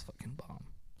margarita. It was fucking bomb.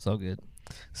 So good.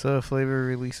 So the flavor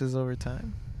releases over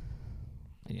time?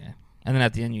 Yeah. And then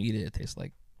at the end you eat it, it tastes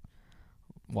like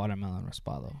watermelon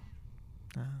raspado.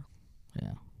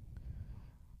 Yeah.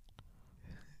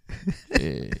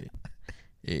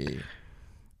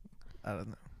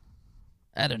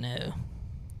 I don't know.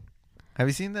 Have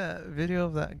you seen that video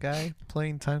of that guy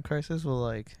playing Time Crisis with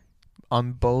like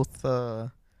on both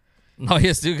No, he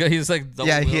has two guns. He's like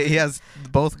he has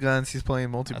both guns. He's playing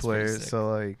multiplayer,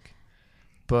 so like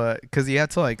but because he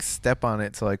had to like step on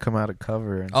it to like come out of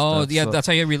cover and stuff, yeah, so that's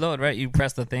how you reload, right? You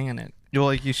press the thing and it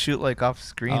you shoot like off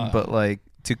screen, but like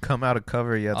to come out of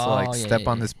cover you have to like step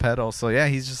on this pedal. So yeah,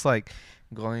 he's just like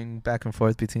going back and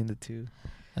forth between the two.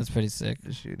 That's pretty sick.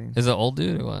 Just shooting. Is it old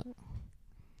dude or what?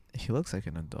 He looks like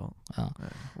an adult. Oh.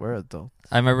 We're adults.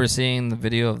 I remember seeing the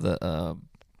video of the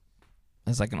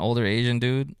it's like an older Asian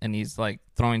dude and he's like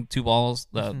throwing 2 balls,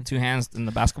 2 hands in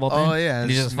the basketball thing. Oh yeah.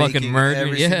 And he's just fucking murdering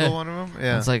every single one of them.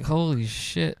 Yeah. It's like holy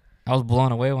shit. I was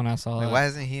blown away when I saw that. Why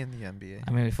isn't he in the NBA?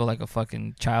 I made me feel like a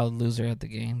fucking child loser at the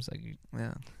games. Like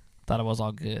thought it was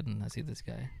all good and I see this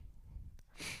guy.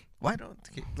 Why don't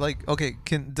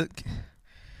can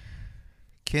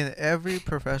Can every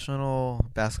professional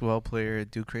basketball player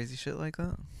do crazy shit like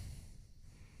that?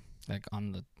 Like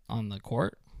on the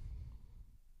court?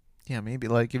 Yeah, maybe.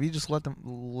 Like if you just left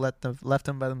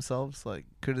them by themselves, like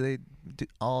could they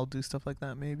all do stuff like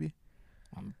that? Maybe.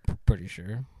 I'm pretty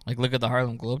sure. Like look at the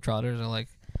Harlem Globetrotters. They're like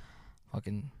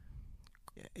fucking.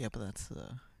 Yeah, but that's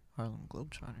Harlem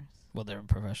Globetrotters. Well, they're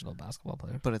professional basketball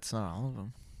players. But it's not all of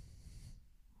them.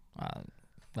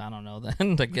 I don't know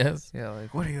then, I guess. Yeah,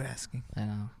 like, what are you asking? I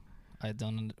know. I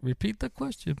don't... Repeat the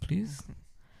question, please.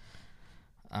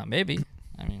 Maybe.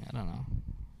 I mean, I don't know.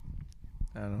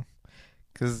 I don't know.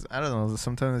 Because, I don't know,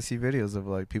 sometimes I see videos of,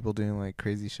 like, people doing, like,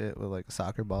 crazy shit with, like, a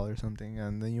soccer ball or something,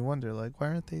 and then you wonder, like, why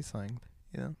aren't they signed?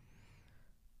 You know?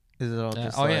 Is it all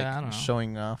just, I like, don't know.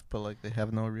 showing off, but, like, they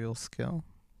have no real skill?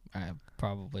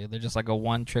 Probably. They're just like a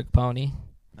one-trick pony.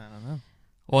 I don't know.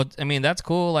 Well, I mean, that's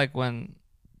cool, like, when...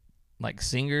 like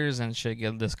singers and shit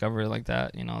get discovered like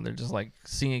that, you know, they're just like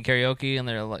singing karaoke and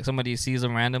they're like somebody sees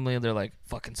them randomly and they're like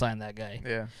fucking sign that guy.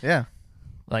 Yeah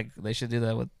Like they should do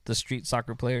that with the street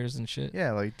soccer players and shit.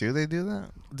 Yeah, like do they do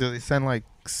that? Do they send like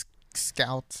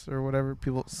scouts or whatever,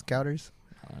 scouters?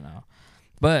 I don't know,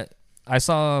 but I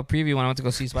saw a preview when I went to go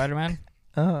see Spider-Man.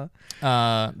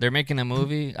 They're making a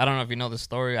movie. I don't know if you know the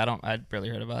story. I barely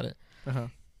heard about it.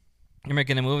 You're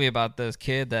making a movie about this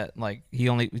kid that like he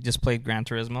just played Gran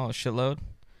Turismo a shitload,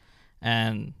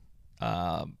 and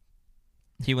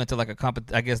he went to like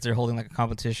I guess they're holding like a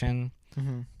competition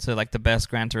to like the best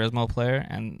Gran Turismo player,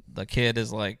 and the kid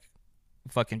is like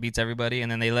fucking beats everybody,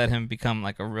 and then they let him become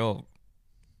like a real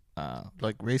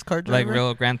like race car driver, like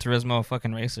real Gran Turismo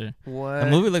fucking racer. What? The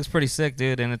movie looks pretty sick,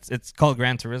 dude, and it's called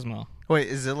Gran Turismo. Wait,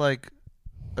 is it like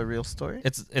a real story?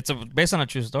 It's based on a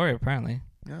true story apparently.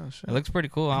 Yeah, sure. It looks pretty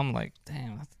cool. I'm like,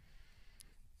 damn, that's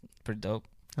pretty dope.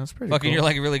 That's pretty fucking cool. You're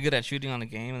like really good at shooting on the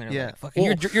game, and they're like, fucking,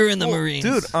 well, you're in the Marines,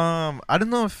 dude. I don't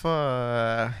know if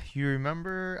you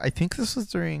remember. I think this was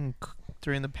during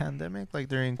the pandemic, like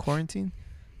during quarantine,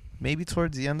 maybe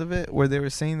towards the end of it, where they were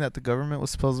saying that the government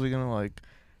was supposedly gonna like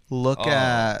look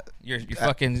at your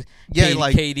fucking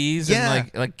like KDs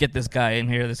and like get this guy in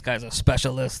here. This guy's a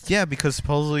specialist. Yeah, because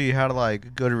supposedly you had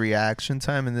like good reaction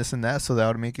time and this and that, so that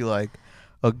would make you like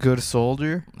a good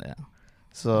soldier. Yeah.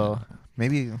 So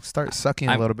maybe start sucking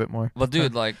a little bit more. Well,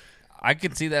 dude, like I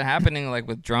could see that happening, like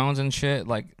with drones and shit.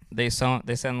 Like they send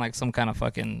like some kind of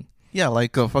fucking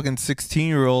like a fucking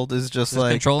 16-year-old is just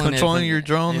like controlling your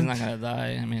drone. He's not gonna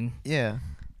die. I mean, yeah.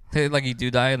 Like you do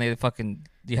die, and they fucking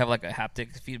you have like a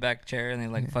haptic feedback chair, and they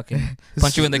like fucking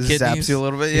punch you in the kidneys. Zaps you a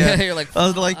little bit. Yeah, you're like,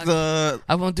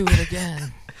 I won't do it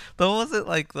again. Was it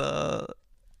like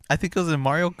I think it was in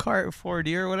Mario Kart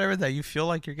 4D or whatever that you feel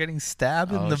like you're getting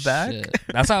stabbed in the back. Shit.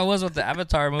 That's how it was with the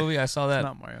Avatar movie. I saw that. It's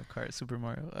not Mario Kart, Super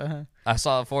Mario. I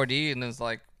saw 4D and it was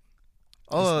like.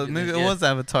 Oh, maybe it was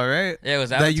Avatar, right? Yeah, it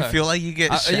was Avatar. That you feel like you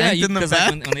get shanked in the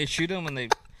back. Like when they shoot them and they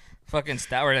fucking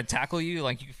stab or they tackle you,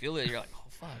 like you can feel it. You're like, oh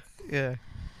fuck. Yeah.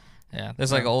 Yeah.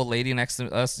 There's like an old lady next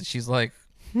to us. She's like,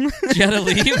 she had to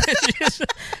leave.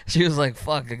 She was like,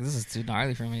 fuck, like, this is too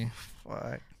gnarly for me.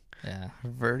 Fuck. Yeah.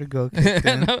 Vertigo kicked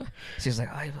in. No. She was like,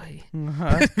 ay, wait.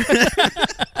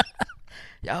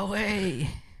 Yo, way.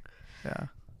 Yeah.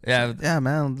 Yeah. Yeah,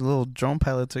 man. The little drone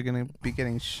pilots are going to be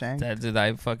getting shanked. That did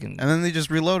I fucking. And then they just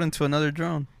reload into another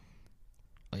drone.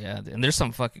 Yeah. And there's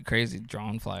some fucking crazy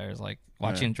drone flyers. Like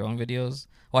watching drone videos.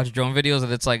 Watch drone videos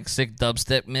and it's like sick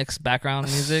dubstep mix background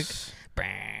music.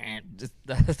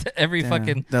 Every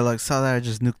fucking. They're like, saw that I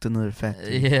just nuked another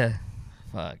factory. Yeah.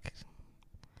 Fuck.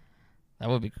 That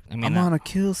would be. I mean, I'm on a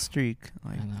kill streak.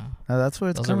 Like, I know. That's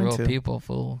what it's Those coming are real to. people,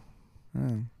 fool.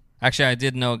 Mm. Actually, I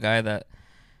did know a guy that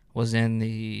was in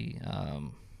the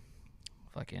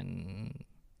fucking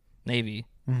Navy,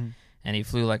 and he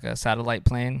flew like a satellite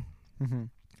plane,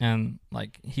 and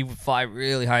like he would fly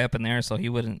really high up in there, so he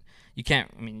wouldn't. You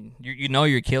can't. I mean, you know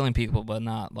you're killing people, but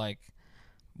not like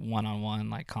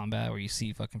one-on-one like combat where you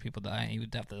see fucking people die. He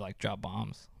would have to like drop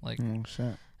bombs, like. Oh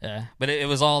shit. Yeah, but it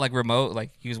was all like remote. Like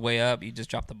he was way up, you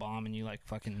just dropped the bomb, and you like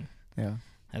fucking. Yeah.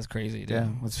 That's crazy, dude. Yeah,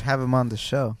 let's have him on the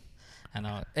show. I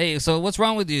know. Hey, so what's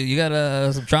wrong with you? You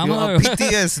got some trauma?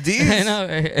 PTSD? I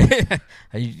know.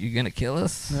 Are you gonna kill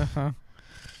us? You're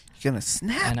gonna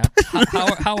snap. I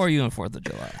know. How are you on 4th of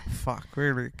July? Fuck,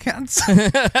 really cancer.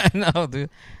 I know,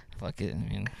 dude. Fuck it. I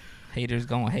mean, haters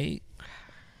gonna hate.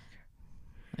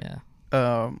 Yeah.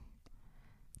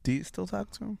 Do you still talk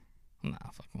to him? Nah,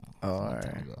 fuck no. Oh, all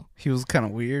right. He was kind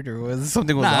of weird, or was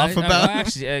something off about? Well,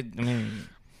 actually, I mean,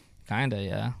 kinda,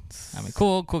 yeah. I mean,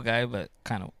 cool guy, but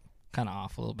kind of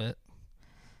off a little bit.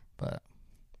 But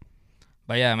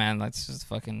yeah, man, that's just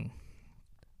fucking.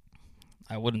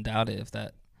 I wouldn't doubt it if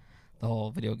that the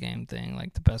whole video game thing,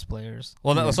 like the best players.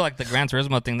 Well, that also like the Gran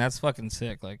Turismo thing. That's fucking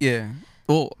sick. Like, yeah.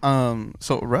 Well,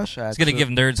 so Russia. It's gonna give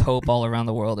nerds hope all around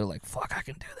the world. They're like, fuck, I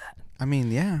can do that. I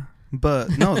mean, yeah,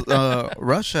 but no,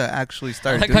 Russia actually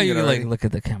started. I like doing how you it already. like look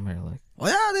at the camera, like. Well,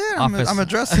 yeah. Office. I'm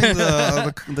addressing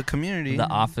the community. The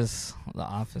office.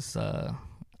 The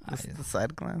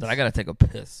side glance. But I gotta take a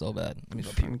piss so bad. Let me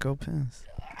go pee. Go piss.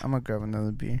 I'm gonna grab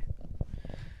another beer.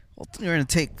 Well, you're gonna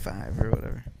take 5 or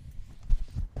whatever.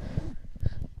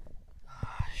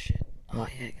 Oh shit. Oh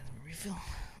yeah, get a refill.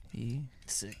 Yeah.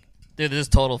 Sick. Dude, this is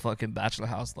total fucking bachelor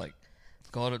house. Like,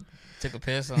 go to take a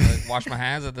piss and like wash my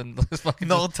hands and then just fucking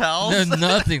No towels? There's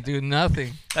nothing, dude.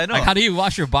 Nothing. I know. Like, how do you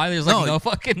wash your body? There's like No, no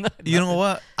fucking. You know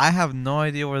what? I have no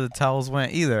idea where the towels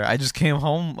went either. I just came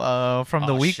home from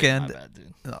the weekend. Shit, my bad,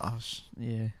 dude.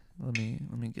 Yeah. Let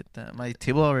me get that. My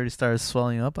table already started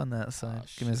swelling up on that side.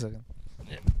 Give me a second.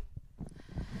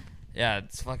 Yeah,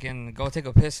 it's fucking. Go take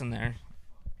a piss in there.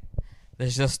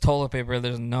 There's just toilet paper.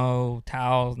 There's no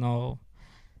towels. No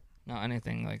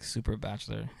anything. Like super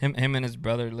bachelor. Him and his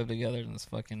brother live together in this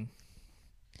fucking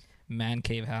man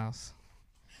cave house.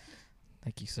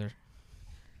 Thank you, sir.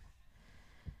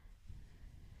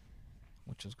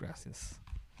 Muchas gracias.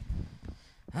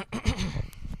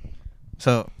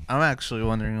 So I'm actually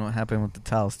wondering what happened with the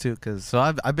towels too, because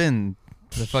I've been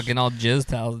The fucking all jizz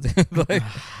towels, dude. Like,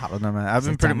 I don't know, man. I've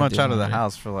been pretty much out of the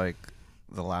house for like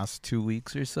the last 2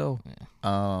 weeks or so.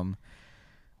 yeah.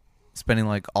 Spending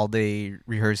like all day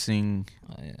rehearsing,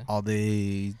 Yeah. all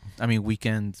day. I mean,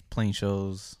 weekends playing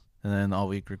shows, and then all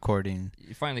week recording.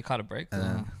 You finally caught a break,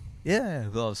 though. Yeah.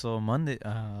 Well, so Monday.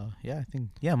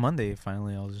 Monday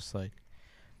finally. I was just like,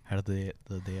 had the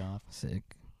day off. Sick.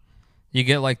 You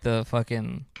get like the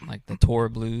fucking like the tour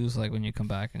blues, like when you come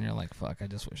back and you're like, fuck, I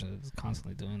just wish I was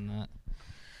constantly doing that.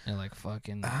 You're like,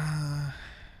 fucking.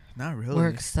 Not really.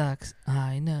 Work sucks.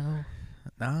 I know.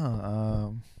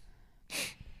 No.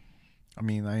 I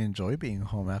mean, I enjoy being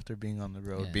home after being on the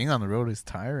road. Yeah. Being on the road is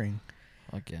tiring.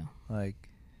 Fuck yeah. Like,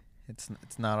 it's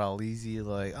not all easy.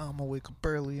 Like, I'm gonna wake up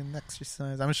early and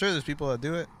exercise. I'm sure there's people that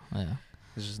do it. Yeah.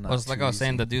 It's just not. Well, it's like I was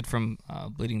saying, the dude from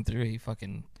Bleeding Through,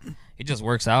 he just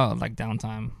works out like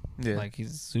downtime. Yeah. Like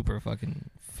he's a super fucking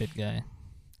fit guy.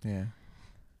 Yeah.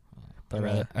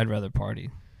 But I'd rather party.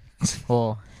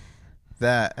 Well,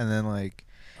 that, and then like,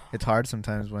 it's hard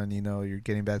sometimes when you're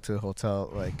getting back to the hotel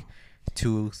at like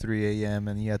 2-3 a.m.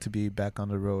 and you have to be back on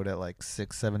the road at like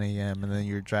 6-7 a.m. and then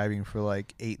you're driving for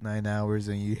like 8-9 hours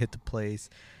and you hit the place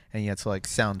and you have to like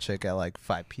sound check at like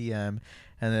 5 p.m.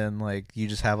 and then like you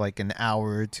just have like an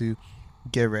hour to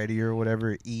get ready or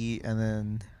whatever, eat, and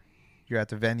then you're at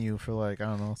the venue for like, I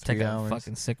don't know, 3 hours. Take a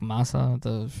fucking sick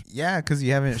masa. Yeah, because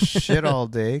you haven't shit all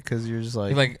day because you're just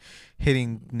like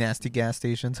hitting nasty gas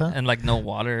stations, huh? And like no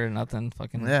water, nothing.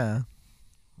 Fucking Yeah.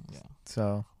 Yeah.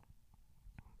 So,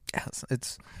 yeah,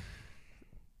 it's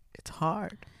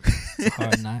hard. It's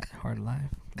hard life.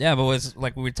 Yeah, but it's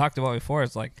like we talked about before.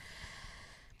 It's like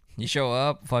you show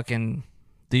up, fucking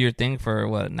do your thing for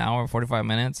what, an hour, 45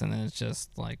 minutes, and then it's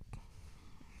just like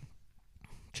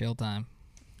chill time.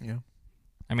 Yeah.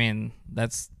 I mean,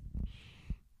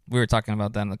 we were talking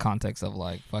about that in the context of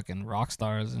like fucking rock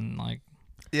stars and like.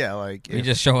 Yeah, like you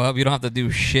just show up. You don't have to do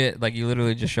shit. Like you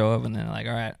literally just show up and then like,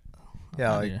 all right.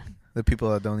 Yeah, like the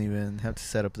people that don't even have to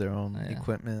set up their own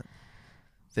equipment.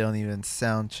 They don't even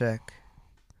sound check.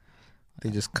 They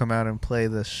just come out and play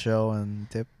the show and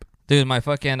dip. Dude, my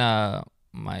fucking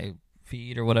my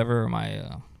feed or whatever, or my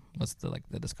what's the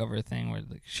Discover thing where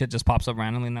the shit just pops up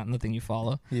randomly, nothing you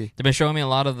follow. Yeah. They've been showing me a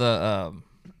lot of the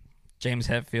James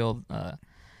Hetfield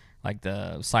like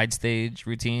the side stage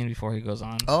routine before he goes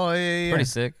on. Oh yeah. Pretty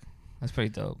sick. That's pretty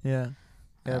dope. Yeah.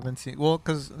 Yeah, I've been seeing. Well,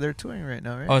 because they're touring right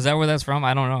now, right? Oh, is that where that's from?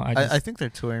 I don't know. I think they're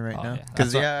touring right now.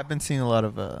 Because I've been seeing a lot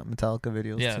of Metallica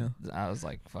videos too. Yeah, I was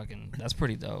like, fucking, that's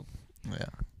pretty dope. Yeah.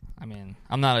 I mean,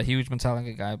 I'm not a huge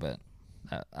Metallica guy, but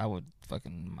I wouldn't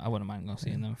mind going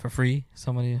seeing them for free.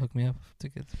 Somebody hook me up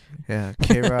tickets. Yeah,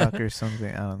 K-Rock or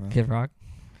something. I don't know. Kid Rock,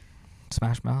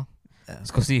 Smash Mouth. Yeah.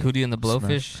 Let's go see Hootie and the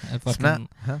Blowfish at fucking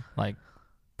like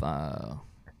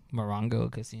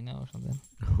Morongo Casino or something.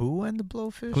 Who and the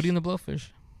Blowfish? Hootie and the Blowfish.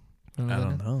 I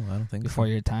don't know. I don't think Before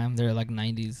your time. They're like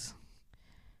 90s.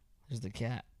 There's the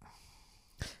cat.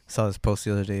 Saw this post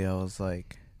the other day. I was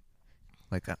like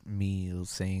me was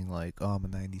saying like, oh, I'm a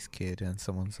 90s kid, and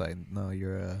someone's like, no,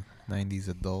 you're a 90s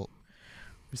adult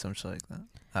or some shit like that.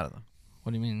 I don't know.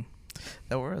 What do you mean?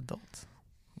 That we're adults.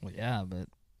 Well, yeah, but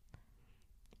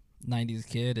 90s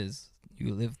kid is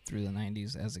you lived through the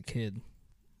 90s as a kid.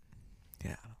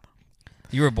 Yeah.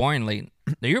 You were born late.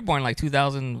 You were born like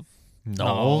 2000.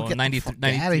 No, get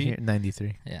 93. out of here.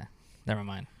 93. Yeah, never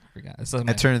mind. forgot.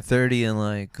 I turned 30 in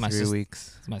like 3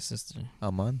 weeks. It's my sister.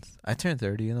 A month? I turned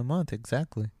 30 in a month,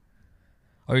 exactly.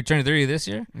 Oh, you're turning 30 this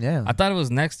year? Yeah. I thought it was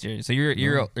next year. So you're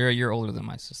a year older than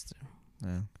my sister.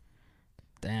 Yeah.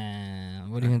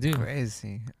 Damn. What are you gonna do?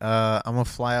 Crazy. I'm gonna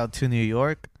fly out to New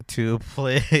York to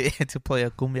play a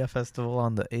cumbia festival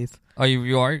on the 8th. Oh,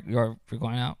 you're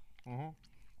going out? Mm-hmm.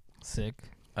 Sick.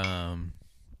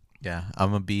 Yeah, I'm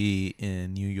gonna be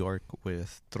in New York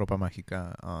with Tropa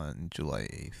Mágica on July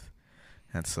 8th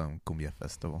at some cumbia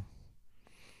festival.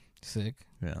 Sick.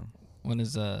 Yeah. When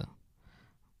is are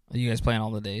you guys playing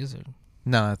all the days or?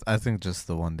 No, I think just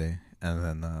the one day, and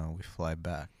then we fly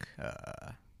back.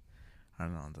 I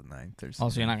don't know, on the 9th or something.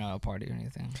 Also, you're not gonna party or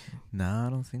anything. No, I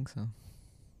don't think so.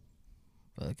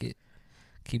 Fuck it.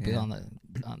 Keep it on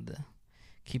the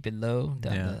keep it low.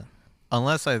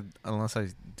 Unless I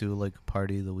do like a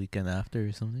party the weekend after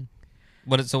or something.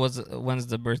 When's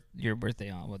your birthday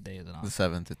on? What day is it on? The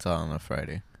 7th. It's on a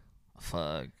Friday.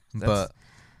 Fuck. But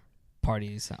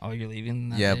parties. Oh, you're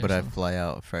leaving? Yeah, but I fly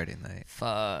out Friday night.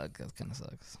 Fuck, that kind of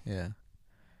sucks. Yeah.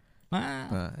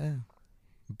 Ah.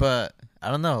 But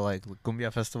I don't know, like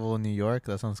Cumbia Festival in New York.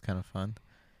 That sounds kind of fun.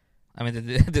 I mean,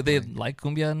 do they like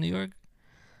cumbia in New York?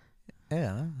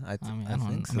 Yeah, I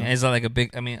think so. I mean, is that like a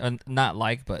big? I mean, not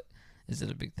like, but is it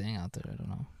a big thing out there? I don't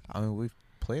know. I mean, we've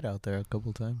played out there a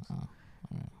couple times. Oh,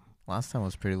 yeah. Last time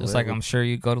was pretty lit. It's like I'm sure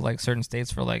you go to like certain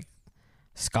states for like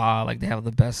ska, like they have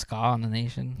the best ska in the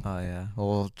nation. Oh yeah.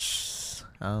 Well,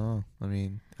 I don't know. I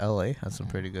mean, LA has some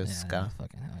pretty good ska.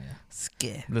 Fucking hell yeah.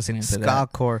 Ska. Listening to ska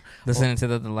core. Listening to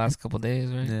that the last couple days,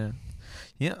 right? Yeah.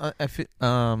 Yeah, I feel,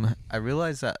 I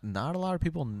realize that not a lot of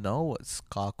people know what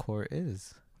ska core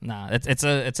is. Nah, it's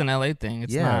an LA thing.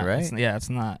 It's yeah, not, right. It's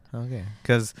not. Okay,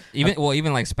 because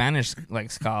even like Spanish, like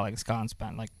ska and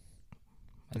Spanish, like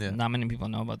yeah. Not many people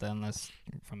know about that unless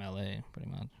you're from LA,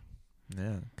 pretty much.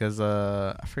 Yeah, because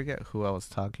I forget who I was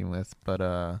talking with, but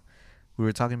we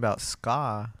were talking about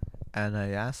ska, and I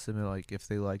asked them like if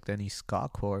they liked any ska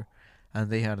core,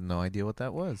 and they had no idea what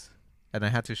that was, and I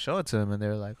had to show it to them, and they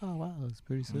were like, "Oh wow, that's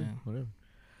pretty sick, whatever."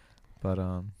 But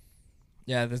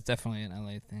yeah, that's definitely an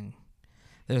LA thing.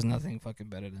 There's nothing fucking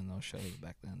better than those shows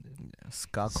back then, dude. Yeah,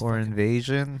 ska core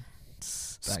invasion,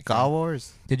 ska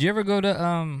wars. Did you ever go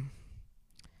to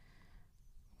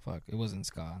Fuck, it wasn't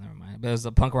ska. Never mind. But it was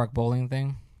a punk rock bowling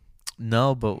thing.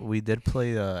 No, but we did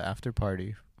play the after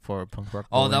party for punk rock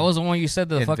bowling. Oh, that was the one you said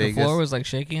the fucking Vegas. Floor was like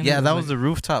shaking? Yeah, that was the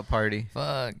rooftop party.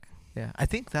 Fuck. Yeah, I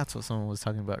think that's what someone was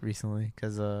talking about recently,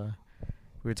 because we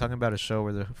were talking about a show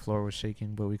where the floor was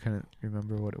shaking, but we couldn't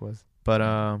remember what it was. But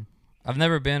I've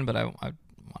never been, but I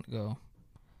want to go.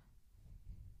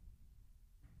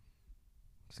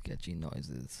 Sketchy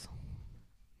noises.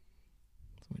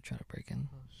 Somebody trying to break in.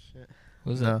 Oh shit.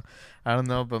 What was that? I don't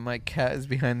know, but my cat is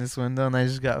behind this window, and I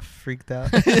just got freaked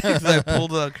out because I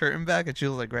pulled the curtain back, and she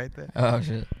was like right there. Oh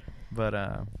shit! But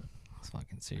it's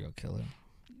fucking serial killer.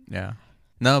 Yeah.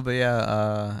 No, but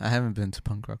yeah, I haven't been to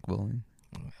punk rock bowling.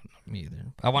 Me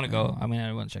either. I want to go. I mean,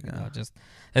 I want to check it out. Just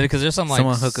because there's some like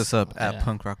someone hook us up at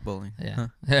punk rock bowling. Yeah.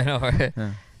 Yeah. I know. Right?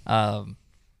 Yeah.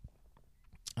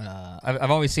 I've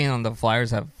always seen on the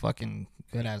flyers have fucking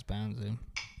good ass bands, dude.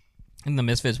 And the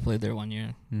Misfits played there one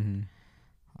year. Mm-hmm.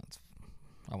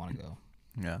 I want to go.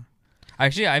 Yeah.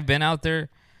 Actually, I've been out there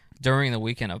during the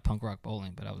weekend of punk rock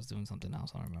bowling, but I was doing something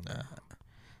else. I don't remember.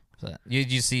 So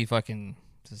you see fucking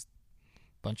just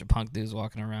bunch of punk dudes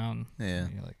walking around. Yeah.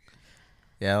 You're like,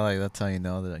 yeah, like that's how you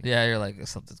know that. Like, yeah, you're like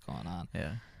something's going on.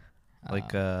 Yeah.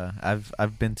 Like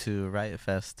I've been to Riot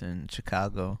Fest in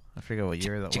Chicago. I forget what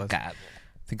year that was. I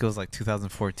think it was like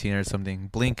 2014 or something.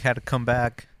 Blink had to come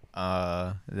back.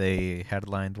 They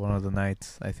headlined one of the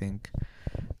nights, I think.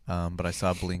 But I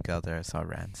saw Blink out there. I saw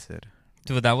Rancid.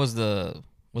 Dude, was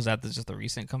that just the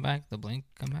recent comeback? The Blink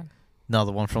comeback? No,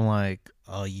 the one from like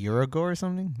a year ago or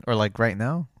something, or like right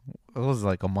now. It was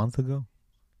like a month ago.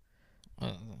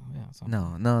 Yeah.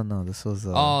 No. This was.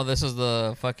 This was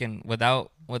the fucking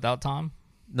without Tom.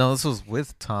 No, this was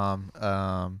with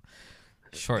Tom.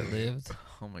 Short-lived.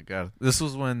 Oh my god, this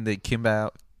was when they came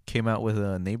out with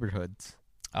Neighborhoods.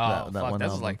 Oh, that fuck,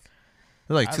 that's album.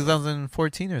 Like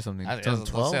 2014 or something.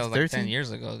 2012, that was 13? like 10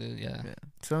 years ago, dude. Yeah.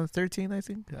 2013, I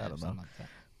think. Yeah, I don't know. like that.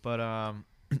 But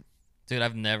dude,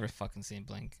 I've never fucking seen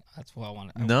Blink. That's what I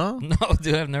want. No,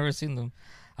 dude, I've never seen them.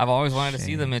 I've always wanted to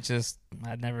see them. It's just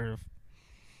I'd never.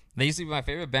 They used to be my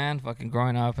favorite band, fucking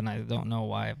growing up, and I don't know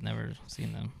why I've never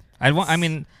seen them. I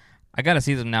mean, I gotta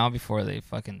see them now before they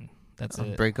fucking. That's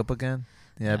it. Break up again.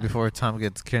 Yeah, before Tom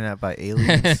gets kidnapped by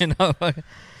aliens.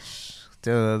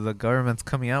 the government's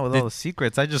coming out with all the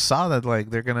secrets. I just saw that like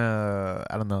they're gonna,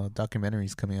 I don't know,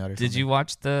 documentaries coming out or something. Did you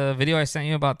watch the video I sent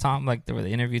you about Tom? Like where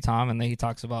they interview Tom and then he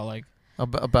talks about like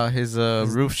about his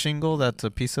roof shingle that's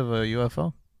a piece of a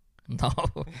UFO? No,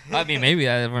 I mean maybe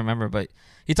I don't remember, but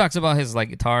he talks about his like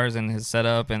guitars and his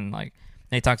setup and like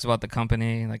and he talks about the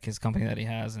company, like his company that he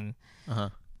has, and I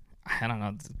don't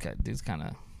know, dude's kind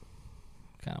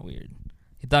of weird.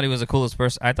 He thought he was the coolest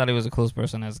person. I thought he was the coolest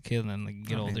person as a kid, and then like, you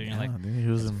get older, and you're like, dude, he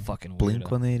was in fucking Blink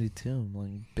 182, like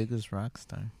biggest rock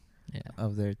star,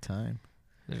 of their time.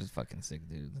 They're just fucking sick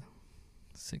dudes.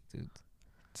 Sick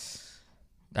dudes.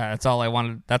 That's all I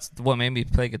wanted. That's what made me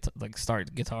play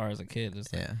start guitar as a kid.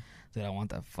 Just like, dude, I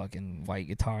want that fucking white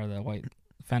guitar, that white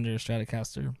Fender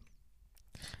Stratocaster.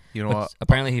 You know what?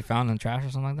 Apparently, he found in trash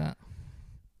or something like that.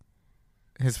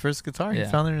 His first guitar, he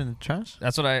found it in the trash.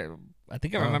 That's what I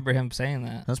think I remember him saying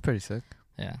that. That's pretty sick.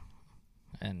 Yeah,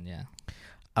 and yeah.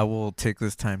 I will take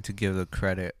this time to give the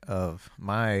credit of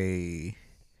my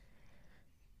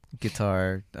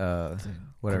guitar,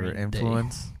 whatever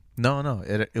influence. Day. No,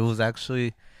 it was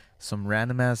actually some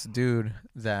random ass dude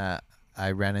that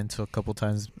I ran into a couple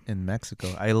times in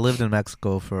Mexico. I lived in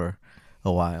Mexico for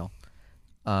a while,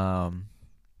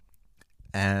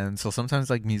 and so sometimes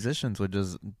like musicians would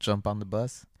just jump on the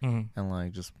bus and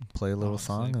like just play a little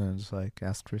song sick. And then just like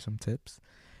ask for some tips.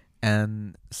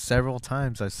 And several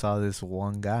times I saw this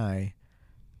one guy.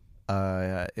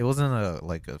 It wasn't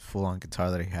a full on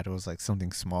guitar that he had. It was like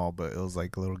something small, but it was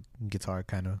like a little guitar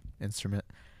kind of instrument.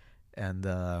 And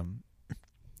there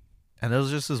was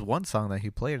just this one song that he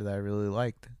played that I really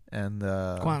liked. And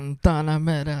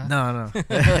Guantanamera. No.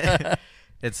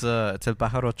 It's El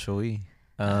Pájaro Chuy.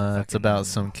 It's about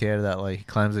some kid that like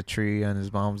climbs a tree and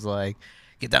his mom's like,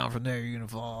 "Get down from there, you're gonna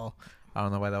fall." I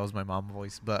don't know why that was my mom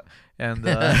voice, but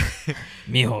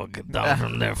Mijo, get down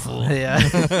from there, fool. Yeah.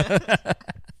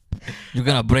 You're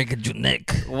gonna break your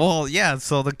neck. Well, yeah.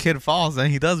 So the kid falls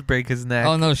and he does break his neck.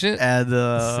 Oh no, shit. And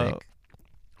sick.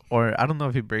 Or I don't know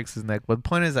if he breaks his neck, but the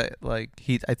point is that like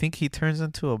I think he turns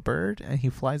into a bird and he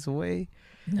flies away.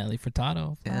 Nelly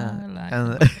Furtado.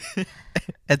 Yeah.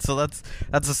 And so that's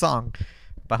a song.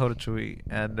 Pájaro Chuy.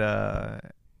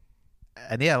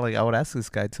 And yeah, like I would ask this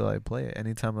guy to like play it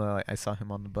anytime I saw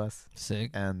him on the bus.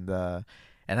 Sick. And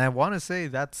I want to say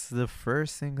that's the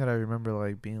first thing that I remember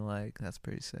like being like, that's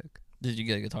pretty sick. Did you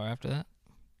get a guitar after that?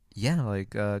 Yeah, like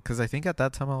because I think at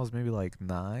that time I was maybe like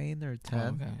 9 or 10. Oh,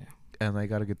 okay. And I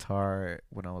got a guitar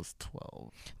when I was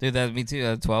 12. Dude, that me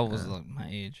too. 12 was like my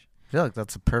age. I feel like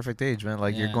that's a perfect age, man.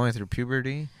 Like you're going through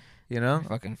puberty, you know? Your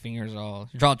fucking fingers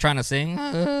you're all trying to sing.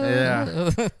 Yeah.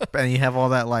 And you have all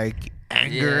that like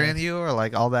anger in you, or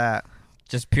like all that.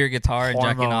 Just pure guitar and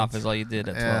jacking off is all you did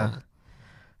at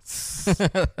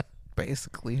 12.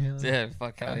 Basically. Yeah,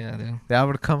 fuck hell yeah, dude. I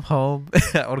would come home.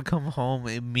 I would come home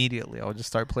immediately. I would just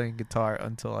start playing guitar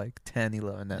until like 10,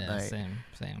 11 at night.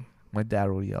 Same. My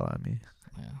dad would yell at me.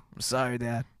 Yeah. I'm sorry,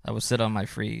 Dad. I would sit on my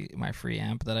free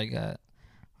amp that I got.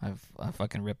 I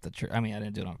fucking ripped the I mean, I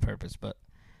didn't do it on purpose, but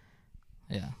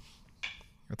yeah.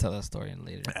 I'll tell that story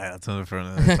later. Yeah, I'll tell it for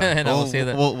another time.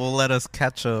 We'll let us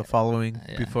catch a following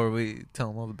before we tell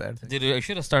them all the bad things. Dude, I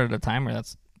should have started a timer.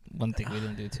 That's one thing we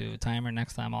didn't do too. Timer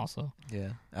next time also.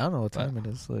 Yeah. I don't know what time it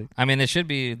is. Like, I mean, it should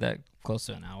be that close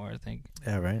to an hour, I think.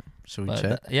 Yeah, right. Should we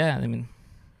check? Yeah, I mean,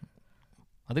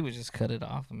 I think we just cut it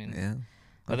off. I mean, yeah.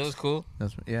 But it was cool.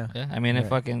 Yeah. I mean,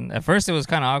 at first it was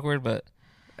kind of awkward, but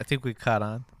I think we caught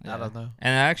on. Yeah. I don't know.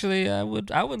 And actually, I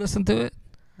would listen to it.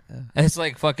 Yeah. It's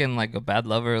like fucking like a bad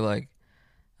lover. Like,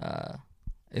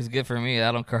 it's good for me.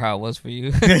 I don't care how it was for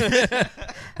you.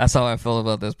 That's how I feel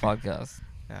about this podcast.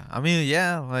 Yeah. I mean,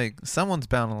 yeah, like someone's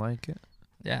bound to like it.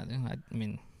 Yeah, dude. I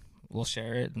mean, we'll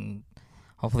share it and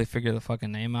hopefully figure the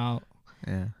fucking name out.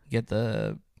 Yeah. Get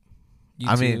the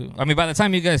YouTube. I mean, by the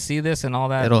time you guys see this and all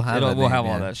that, we'll have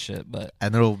all that shit. But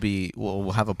and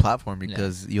we'll have a platform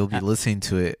because you'll be listening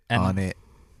to it on it.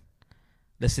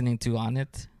 Listening to on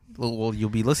it. Well, you'll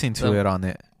be listening to it on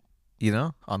it, you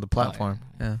know, on the platform.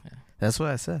 Yeah. That's what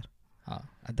I said. I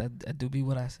do be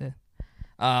what I said.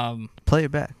 Play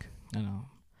it back. I know.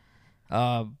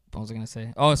 What was I gonna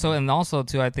say? Oh, so and also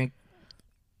too, I think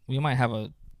we might have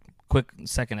a quick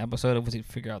second episode if we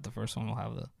figure out the first one. We'll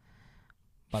have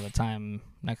by the time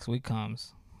next week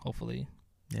comes, hopefully.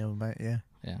 Yeah, we might. Yeah.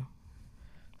 Yeah.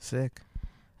 Sick.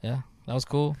 Yeah, that was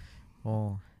cool.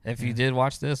 Well, if you did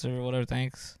watch this or whatever,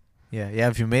 thanks. Yeah.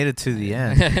 If you made it to the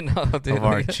end no, dude, of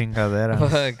our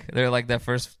chingadera, they're like that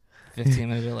first 15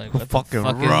 minutes, you're like, what fucking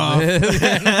the fuck rough. is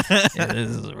this? Yeah, this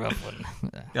is a rough one.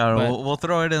 Yeah, But- we'll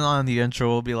throw it in on the intro.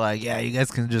 We'll be like, yeah, you guys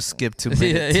can just skip to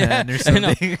minute Yeah, 10 or I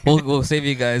know. something. We'll save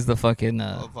you guys the fucking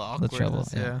Of the trouble.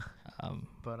 awkwardness, Yeah. yeah.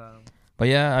 But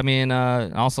yeah, I mean,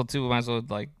 also too, we might as well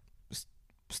like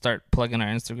start plugging our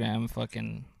Instagram,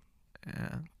 fucking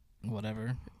Yeah.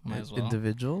 whatever. Might as well.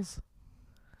 Individuals.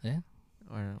 Yeah.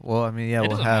 Or, well, I mean, yeah, It we'll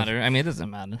doesn't have matter. I mean, it doesn't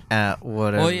matter. at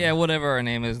whatever. Well, yeah, whatever our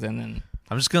name is, then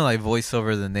I'm just gonna like voice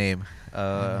over the name.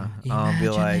 I'll be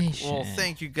like, well, Imagination.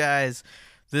 thank you guys.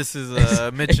 This is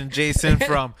Mitch and Jason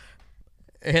from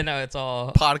you know, it's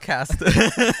all podcast.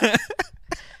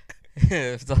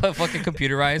 it's all fucking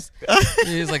computerized.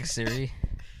 It's like Siri.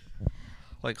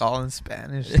 Like all in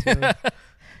Spanish. Too.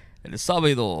 El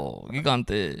sábado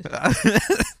gigante.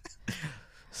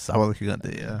 Sábado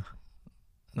gigante, yeah.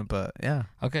 But yeah.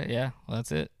 Okay, yeah, well,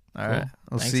 that's it. All Cool. right.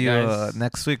 We'll Thanks, see you guys.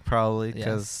 next week probably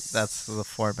because Yes. that's the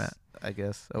format, I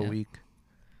guess. A Yeah. week.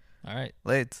 All right,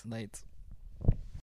 Late. late.